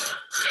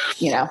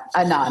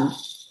 a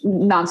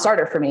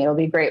non-starter for me. It'll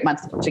be a great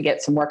month to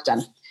get some work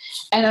done.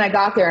 And then I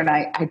got there and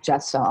I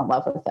just fell in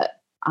love with it.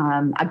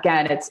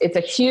 Again, it's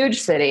a huge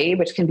city,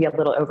 which can be a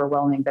little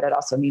overwhelming, but it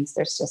also means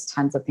there's just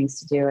tons of things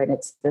to do. And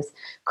it's this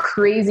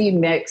crazy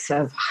mix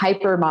of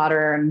hyper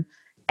modern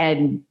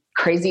and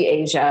crazy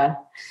Asia,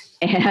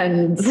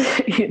 and,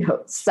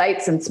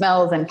 sights and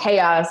smells and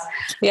chaos.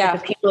 Yeah.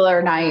 The people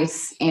are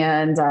nice,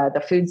 and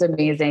the food's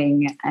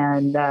amazing.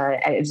 And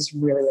I just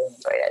really, really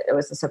enjoyed it. It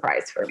was a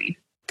surprise for me.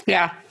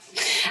 Yeah.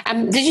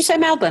 Did you say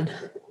Melbourne?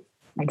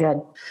 I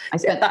did. I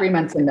spent 3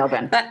 months in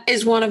Melbourne. That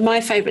is one of my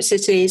favorite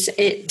cities.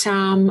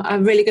 A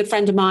really good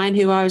friend of mine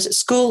who I was at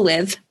school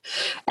with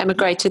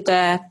emigrated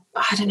there,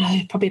 I don't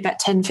know, probably about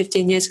 10,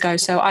 15 years ago.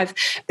 So I've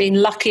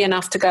been lucky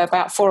enough to go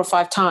about 4 or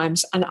 5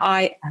 times, and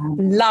I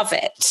love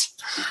it.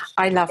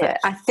 I love it.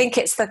 I think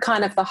it's the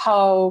kind of the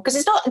whole, because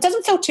it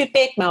doesn't feel too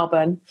big,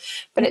 Melbourne,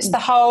 but it's the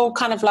whole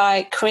kind of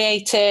like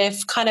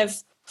creative kind of,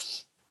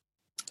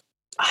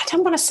 I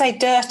don't want to say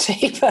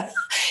dirty, but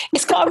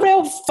it's got a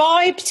real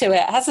vibe to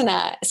it, hasn't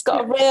it? It's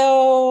got a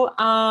real,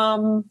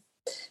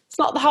 it's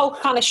not the whole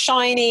kind of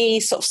shiny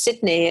sort of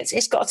Sydney.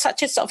 It's got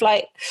such a sort of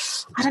like,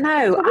 I don't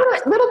know.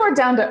 A little more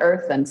down to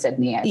earth than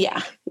Sydney.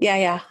 Yeah.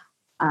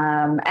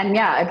 And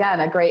yeah, again,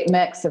 a great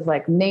mix of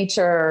like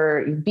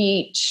nature,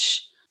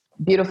 beach,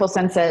 beautiful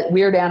sunset,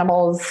 weird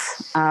animals.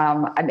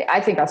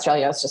 I think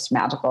Australia is just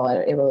magical.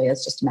 It really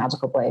is just a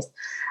magical place.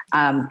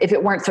 If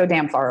it weren't so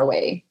damn far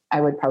away, I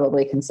would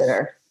probably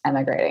consider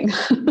emigrating.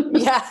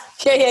 Yeah,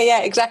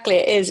 exactly.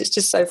 It is. It's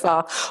just so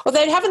far.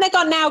 Although haven't they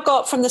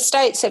got from the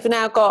States,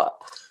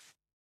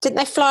 didn't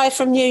they fly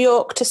from New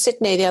York to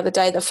Sydney the other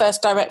day, the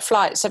first direct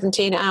flight,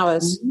 17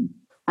 hours?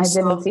 I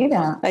didn't see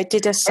that. They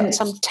did some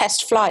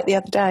test flight the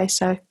other day,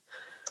 so.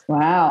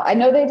 Wow. I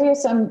know they do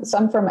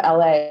some from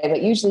LA,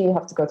 but usually you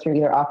have to go through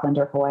either Auckland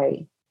or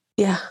Hawaii.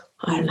 Yeah,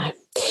 I don't know.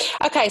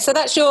 Okay, so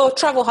that's your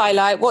travel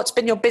highlight. What's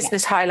been your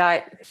business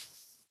highlight?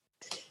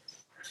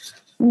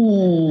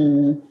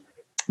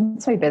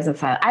 That's my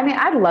business highlight. I mean,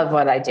 I love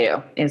what I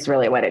do is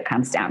really what it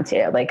comes down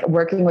to. Like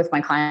working with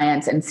my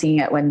clients and seeing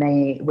it when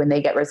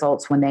they get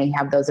results, when they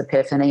have those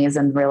epiphanies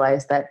and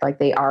realize that like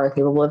they are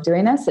capable of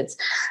doing this. It's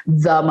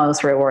the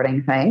most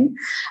rewarding thing.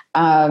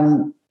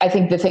 I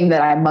think the thing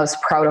that I'm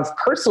most proud of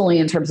personally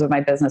in terms of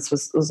my business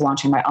was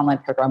launching my online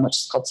program, which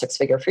is called 6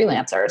 Figure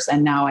Freelancers.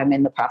 And now I'm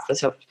in the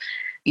process of,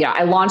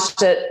 I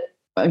launched it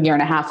a year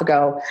and a half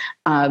ago.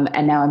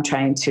 And now I'm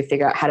trying to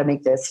figure out how to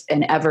make this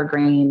an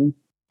evergreen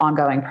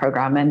ongoing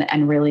program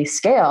and really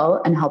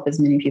scale and help as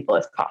many people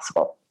as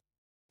possible.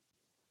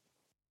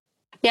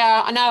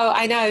 Yeah,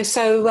 I know.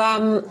 So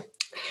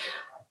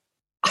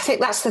I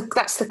think that's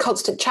the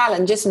constant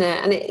challenge, isn't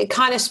it? And it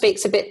kind of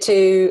speaks a bit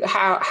to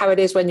how it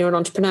is when you're an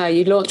entrepreneur.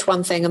 You launch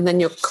one thing and then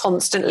you're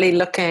constantly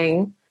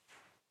looking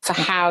for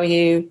how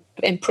you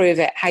improve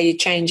it, how you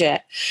change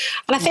it.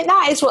 And I think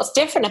that is what's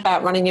different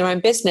about running your own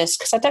business,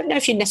 because I don't know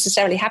if you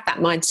necessarily have that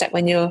mindset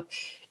when you're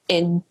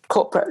in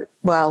corporate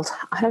world.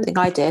 I don't think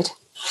I did.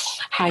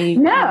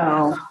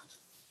 No.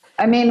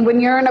 I mean, when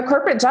you're in a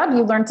corporate job,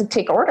 you learn to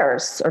take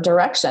orders or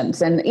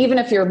directions. And even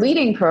if you're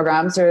leading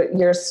programs,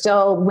 you're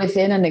still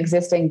within an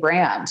existing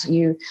brand.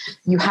 You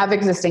have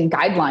existing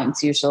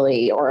guidelines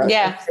usually, or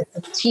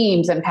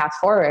teams and path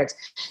forward.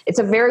 It's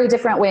a very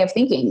different way of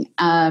thinking.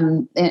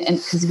 And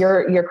because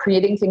you're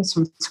creating things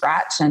from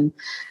scratch, and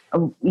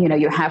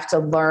you have to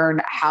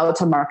learn how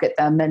to market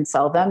them and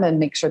sell them and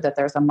make sure that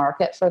there's a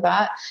market for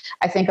that.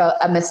 I think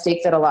a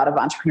mistake that a lot of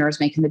entrepreneurs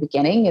make in the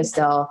beginning is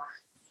they'll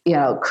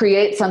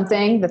create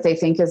something that they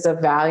think is of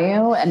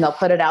value, and they'll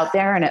put it out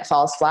there and it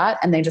falls flat,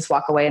 and they just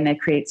walk away and they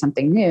create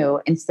something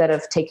new instead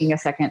of taking a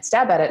second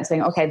stab at it and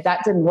saying, okay,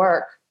 that didn't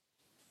work.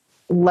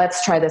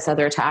 Let's try this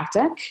other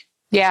tactic.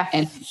 Yeah.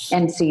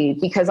 And see,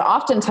 because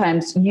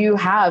oftentimes you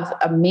have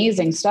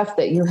amazing stuff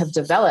that you have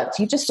developed.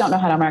 You just don't know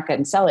how to market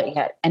and sell it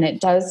yet. And it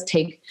does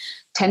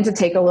tend to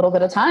take a little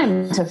bit of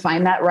time to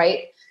find that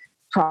right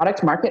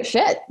product market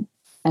fit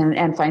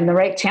and find the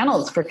right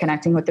channels for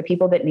connecting with the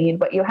people that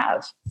need what you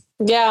have.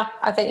 Yeah,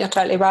 I think you're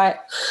totally right.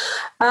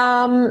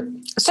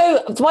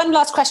 So one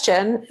last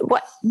question.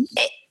 What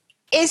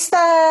is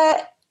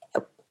there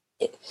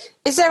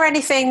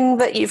anything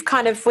that you've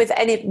kind of with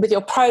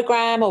your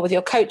program or with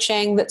your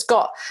coaching that's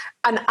got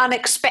an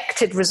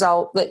unexpected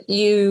result that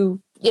you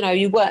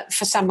weren't,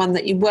 for someone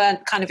that you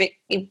weren't kind of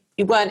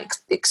you weren't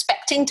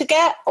expecting to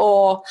get,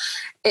 or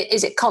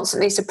is it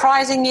constantly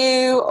surprising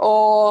you,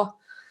 or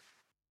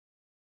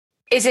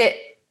is it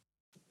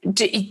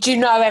do you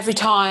know every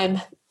time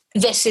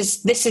this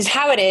is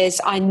how it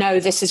is, I know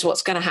this is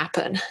what's going to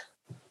happen?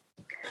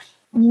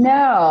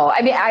 No,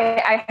 I mean,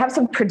 I have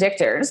some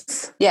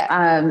predictors.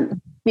 Yeah.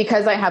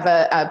 Because I have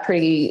a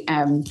pretty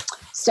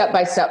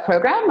step-by-step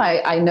program.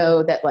 I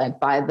know that like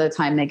by the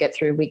time they get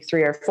through week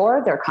 3 or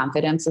 4, their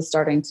confidence is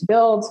starting to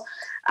build.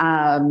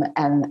 And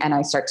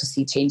I start to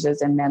see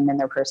changes in them and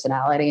their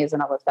personalities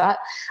and all of that.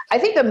 I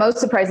think the most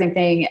surprising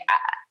thing,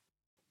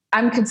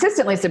 I'm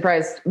consistently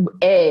surprised,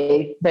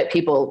 that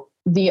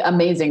the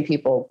amazing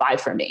people buy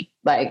from me.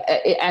 Like,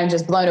 I'm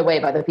just blown away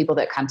by the people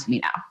that come to me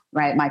now,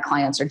 right? My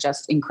clients are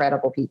just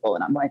incredible people.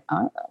 And I'm like,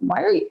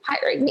 why are you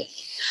hiring me?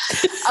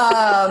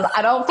 I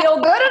don't feel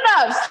good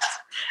enough.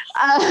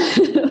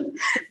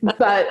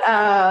 But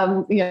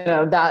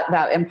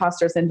that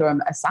imposter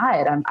syndrome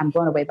aside, I'm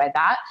blown away by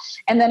that.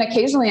 And then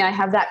occasionally I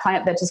have that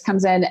client that just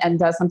comes in and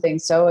does something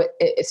so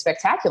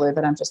spectacular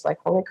that I'm just like,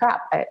 holy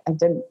crap, I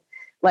didn't.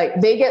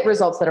 Like, they get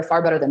results that are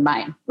far better than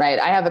mine, right?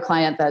 I have a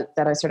client that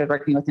I started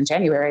working with in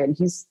January, and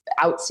he's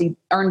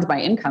earned my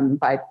income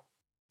by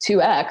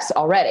 2x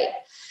already.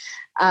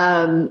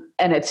 And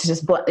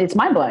it's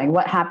mind blowing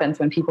what happens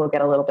when people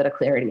get a little bit of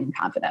clarity and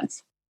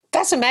confidence.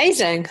 That's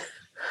amazing.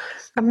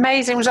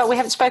 Amazing result. We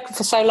haven't spoken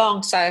for so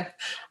long, so I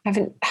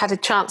haven't had a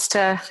chance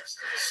to.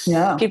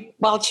 Yeah.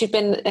 While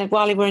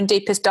you were in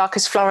deepest,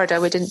 darkest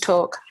Florida, we didn't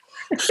talk.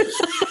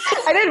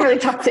 I didn't really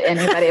talk to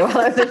anybody while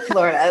I was in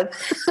Florida.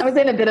 I was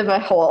in a bit of a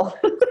hole.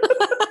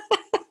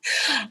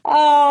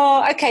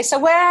 Oh, okay. So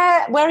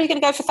where are you going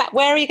to go for that?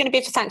 Where are you going to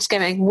be for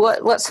Thanksgiving?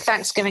 What's the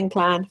Thanksgiving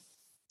plan?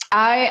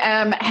 I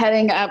am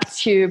heading up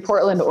to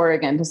Portland,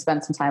 Oregon to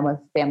spend some time with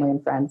family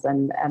and friends.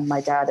 And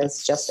my dad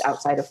is just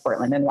outside of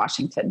Portland in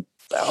Washington.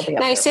 So I'll be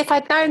up there. See, if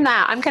I'd known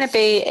that, I'm going to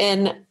be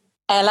in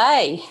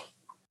LA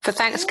for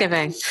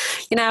Thanksgiving.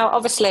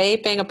 Obviously,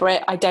 being a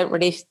Brit, I don't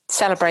really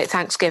celebrate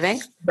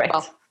Thanksgiving. Right.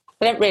 Well,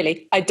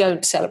 I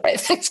don't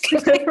celebrate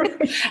Thanksgiving.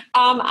 And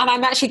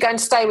I'm actually going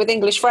to stay with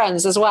English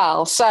friends as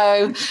well,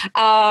 so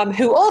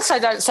who also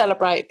don't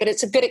celebrate, but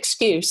it's a good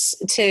excuse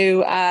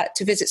to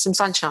visit some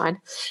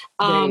sunshine.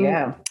 There you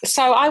go.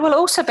 So I will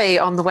also be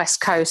on the west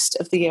coast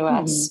of the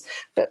US,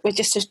 but we're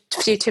just a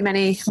few too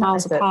many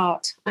miles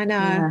apart. I know.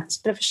 Yeah. It's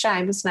a bit of a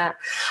shame, isn't it?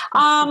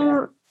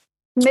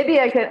 Maybe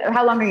I could.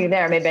 How long are you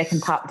there? Maybe I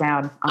can pop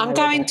down. I'm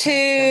in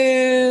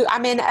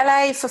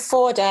LA for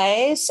 4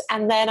 days,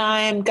 and then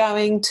I'm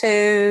going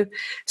to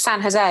San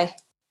Jose,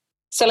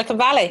 Silicon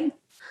Valley.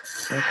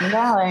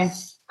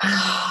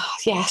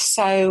 Yes.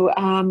 So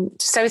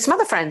with some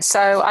other friends.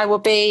 So I will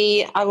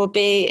be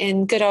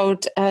in good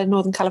old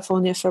Northern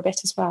California for a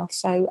bit as well.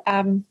 So,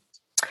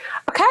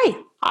 okay.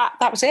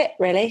 That was it,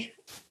 really.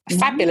 Mm-hmm.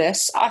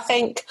 Fabulous. I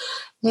think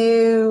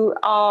you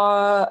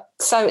are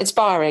so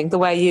inspiring, the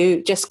way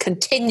you just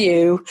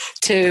continue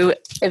to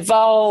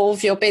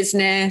evolve your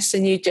business,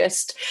 and you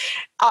just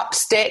up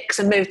sticks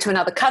and move to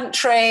another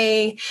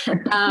country.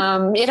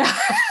 I'm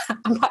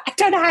like, I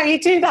don't know how you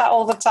do that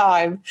all the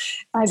time.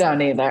 I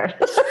don't either.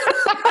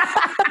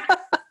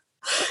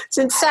 It's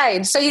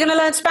insane. So you're going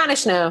to learn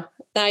Spanish now?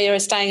 now you're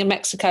staying in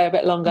Mexico a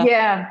bit longer.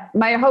 Yeah.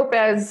 My hope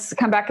is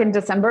come back in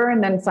December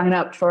and then sign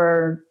up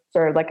for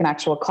like an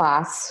actual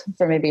class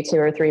for maybe 2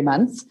 or 3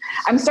 months.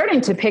 I'm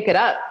starting to pick it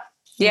up.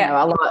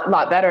 Yeah. A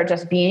lot better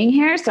just being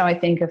here. So I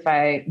think if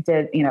I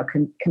did,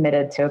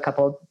 committed to a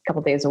couple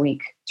days a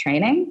week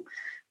training,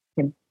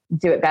 I can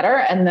do it better.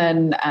 And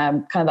then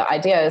kind of the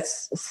idea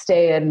is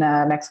stay in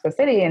Mexico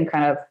City and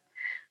kind of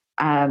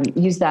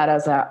use that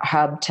as a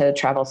hub to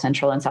travel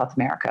Central and South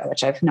America,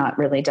 which I've not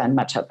really done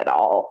much of at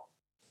all.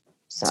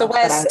 So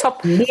where's the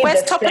top of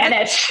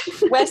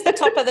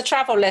the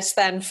travel list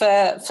then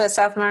for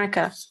South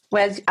America?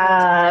 Where's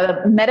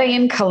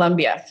Medellin,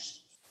 Colombia.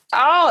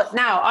 Oh,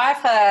 now I've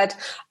heard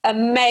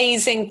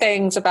amazing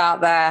things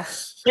about there.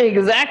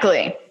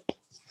 Exactly.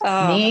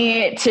 Oh.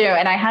 Me too.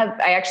 And I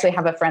actually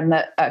have a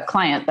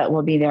client that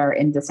will be there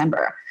in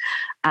December.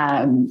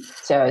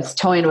 So it's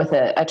toying with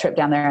a trip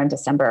down there in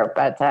December,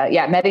 but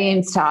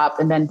Medellin's top,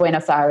 and then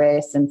Buenos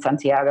Aires and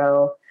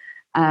Santiago,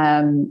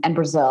 and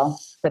Brazil,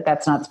 but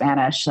that's not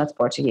Spanish. That's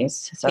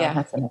Portuguese. So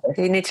that's another.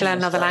 You need to learn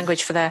another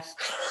language for there.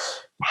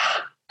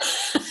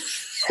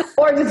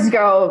 Or just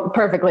go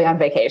perfectly on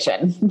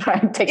vacation.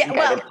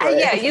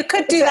 You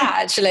could do that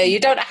actually. You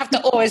don't have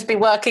to always be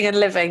working and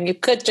living. You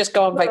could just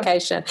go on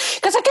vacation.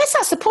 Because I guess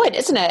that's the point,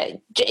 isn't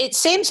it? It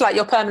seems like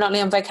you're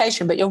permanently on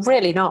vacation, but you're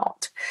really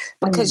not.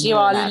 Because you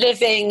are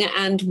living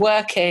and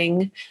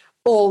working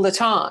all the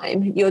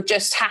time. You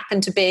just happen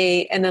to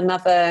be in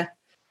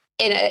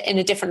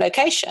a different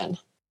location.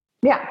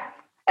 Yeah.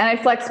 And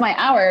I flex my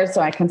hours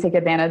so I can take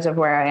advantage of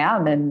where I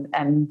am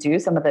and do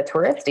some of the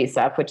touristy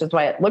stuff, which is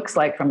why it looks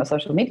like from a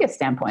social media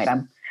standpoint,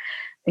 I'm,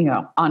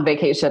 on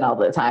vacation all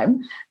the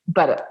time,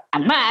 but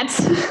I'm not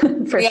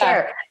for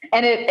sure.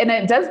 And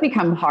it does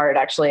become hard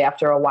actually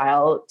after a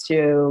while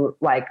to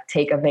like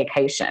take a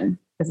vacation,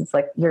 because it's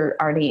like, you're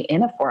already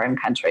in a foreign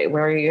country.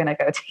 Where are you going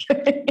to go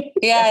to?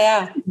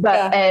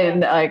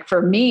 And like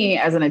for me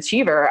as an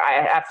achiever,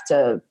 I have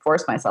to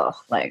force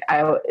myself. Like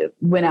I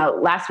went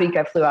out last week,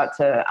 I flew out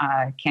to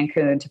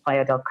Cancun to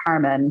Playa del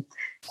Carmen,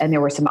 and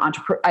there were some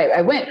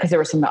I went because there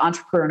were some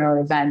entrepreneur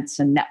events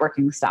and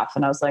networking stuff.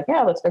 And I was like,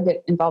 yeah, let's go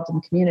get involved in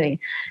the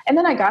community. And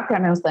then I got there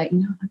and I was like,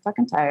 I'm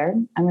fucking tired.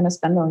 I'm going to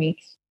spend the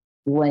week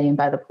laying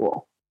by the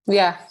pool.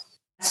 Yeah.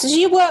 So do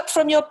you work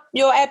from your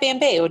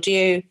Airbnb, or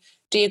do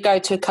you go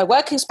to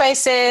co-working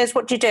spaces?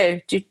 What do you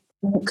do?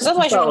 Because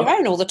otherwise you're on your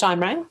own all the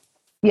time, right?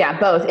 Yeah,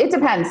 both. It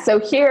depends.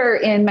 So here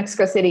in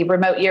Mexico City,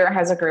 Remote Year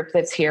has a group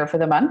that's here for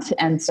the month.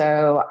 And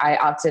so I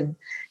opted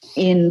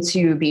in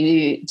to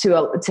be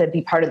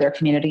part of their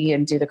community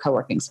and do the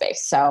co-working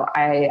space. So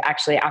I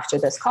actually, after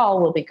this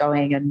call, will be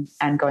going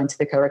and going to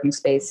the co-working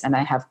space. And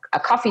I have a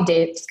coffee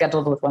date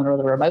scheduled with one of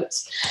the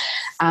remotes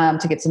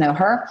to get to know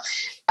her.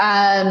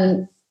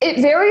 It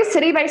varies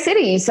city by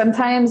city.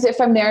 Sometimes if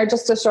I'm there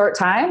just a short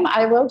time,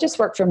 I will just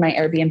work from my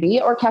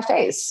Airbnb or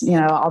cafes.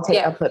 I'll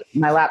put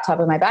my laptop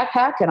in my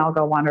backpack and I'll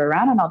go wander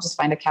around and I'll just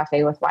find a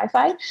cafe with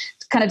Wi-Fi. It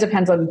kind of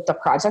depends on the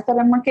project that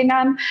I'm working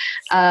on.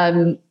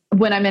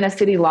 When I'm in a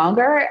city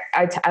longer,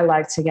 I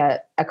like to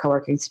get a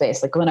co-working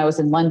space. Like when I was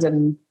in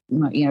London,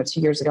 2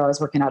 years ago, I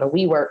was working out of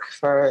WeWork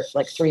for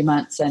like 3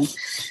 months. And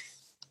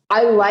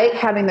I like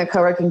having the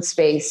co-working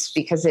space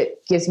because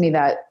it gives me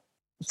that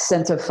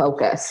sense of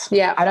focus.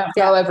 Yeah. I don't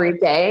go every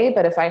day,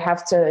 but if I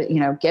have to,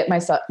 get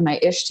my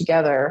ish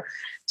together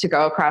to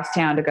go across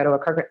town to go to a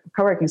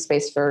co-working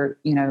space for,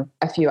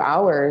 a few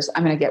hours,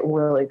 I'm going to get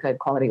really good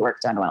quality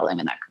work done while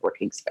I'm in that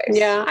co-working space.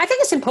 Yeah. I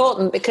think it's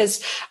important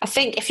because I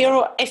think if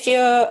you're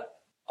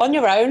on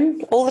your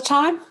own all the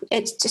time,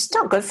 it's just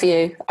not good for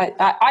you.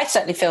 I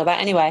certainly feel that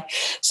anyway.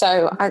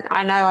 So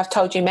I know I've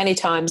told you many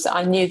times that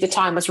I knew the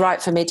time was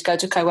right for me to go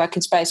to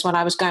co-working space when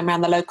I was going around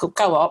the local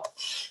co-op.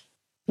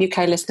 UK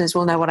listeners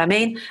will know what I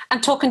mean,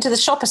 and talking to the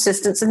shop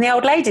assistants and the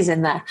old ladies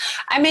in there.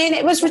 I mean,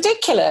 it was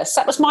ridiculous.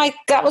 That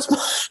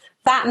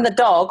and the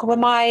dog were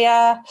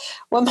my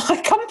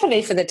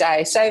company for the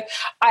day. So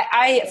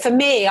for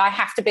me, I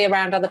have to be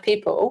around other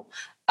people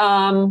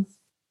some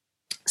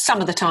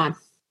of the time.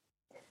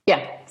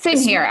 Yeah, same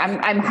here.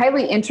 I'm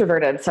highly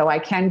introverted, so I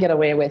can get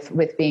away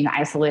with being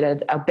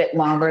isolated a bit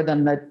longer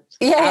than the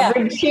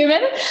average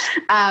human.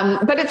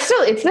 But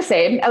it's the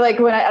same. Like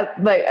when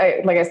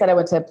I said, I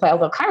went to Playa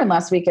del Carmen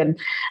last week, and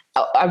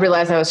I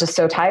realized I was just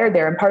so tired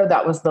there. And part of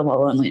that was the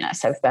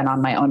loneliness. I've been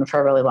on my own for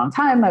a really long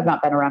time. I've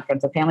not been around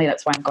friends and family.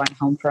 That's why I'm going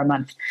home for a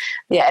month.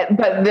 Yeah.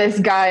 But this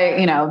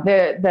guy,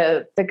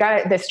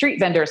 the street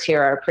vendors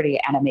here are pretty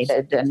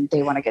animated and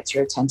they want to get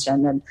your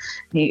attention, and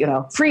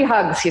free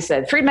hugs, he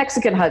said, free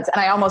Mexican hugs.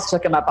 And I almost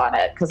took him up on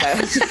it because I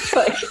was just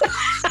like,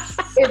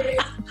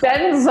 it's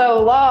been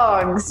so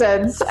long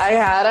since I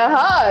had a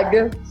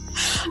hug.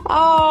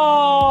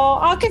 Oh,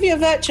 I'll give you a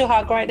virtual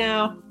hug right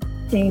now.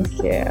 Thank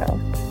you.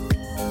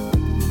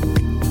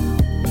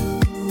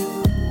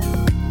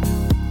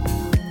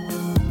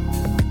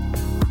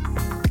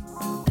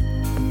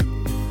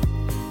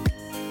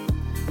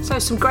 So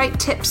some great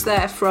tips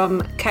there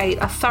from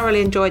Kate. I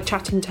thoroughly enjoyed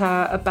chatting to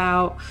her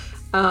about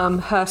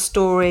her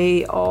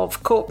story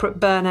of corporate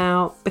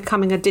burnout,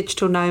 becoming a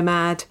digital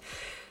nomad,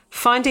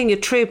 finding your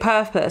true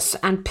purpose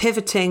and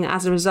pivoting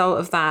as a result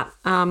of that.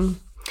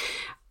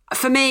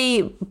 For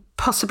me,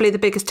 possibly the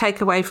biggest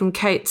takeaway from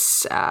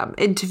Kate's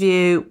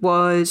interview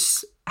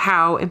was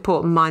how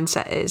important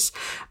mindset is.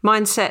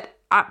 Mindset,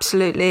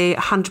 absolutely,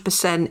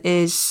 100%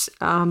 is,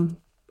 I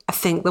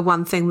think, the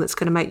one thing that's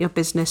going to make your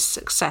business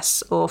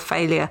success or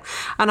failure.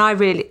 And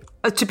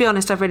to be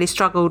honest, I've really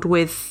struggled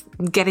with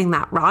getting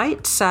that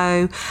right.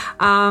 So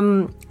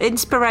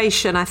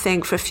inspiration, I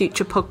think, for a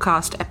future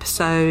podcast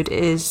episode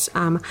is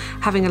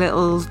having a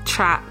little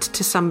chat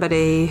to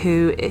somebody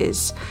who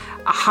is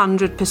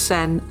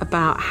 100%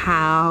 about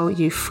how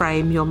you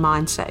frame your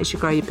mindset as you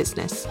grow your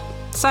business.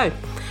 So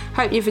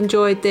hope you've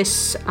enjoyed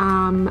this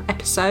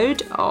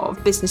episode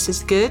of Business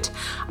is Good.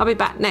 I'll be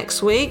back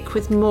next week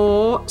with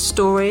more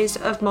stories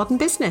of modern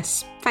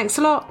business. Thanks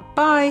a lot.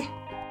 Bye.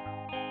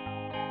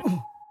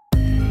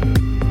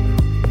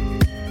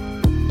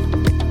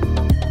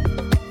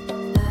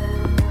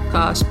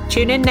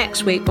 Tune in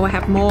next week where I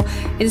have more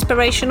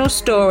inspirational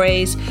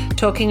stories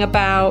talking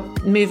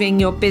about moving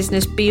your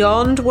business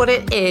beyond what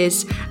it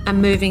is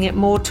and moving it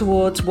more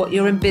towards what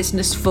you're in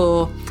business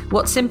for,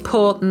 what's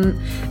important,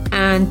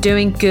 and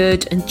doing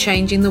good and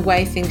changing the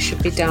way things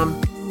should be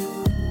done.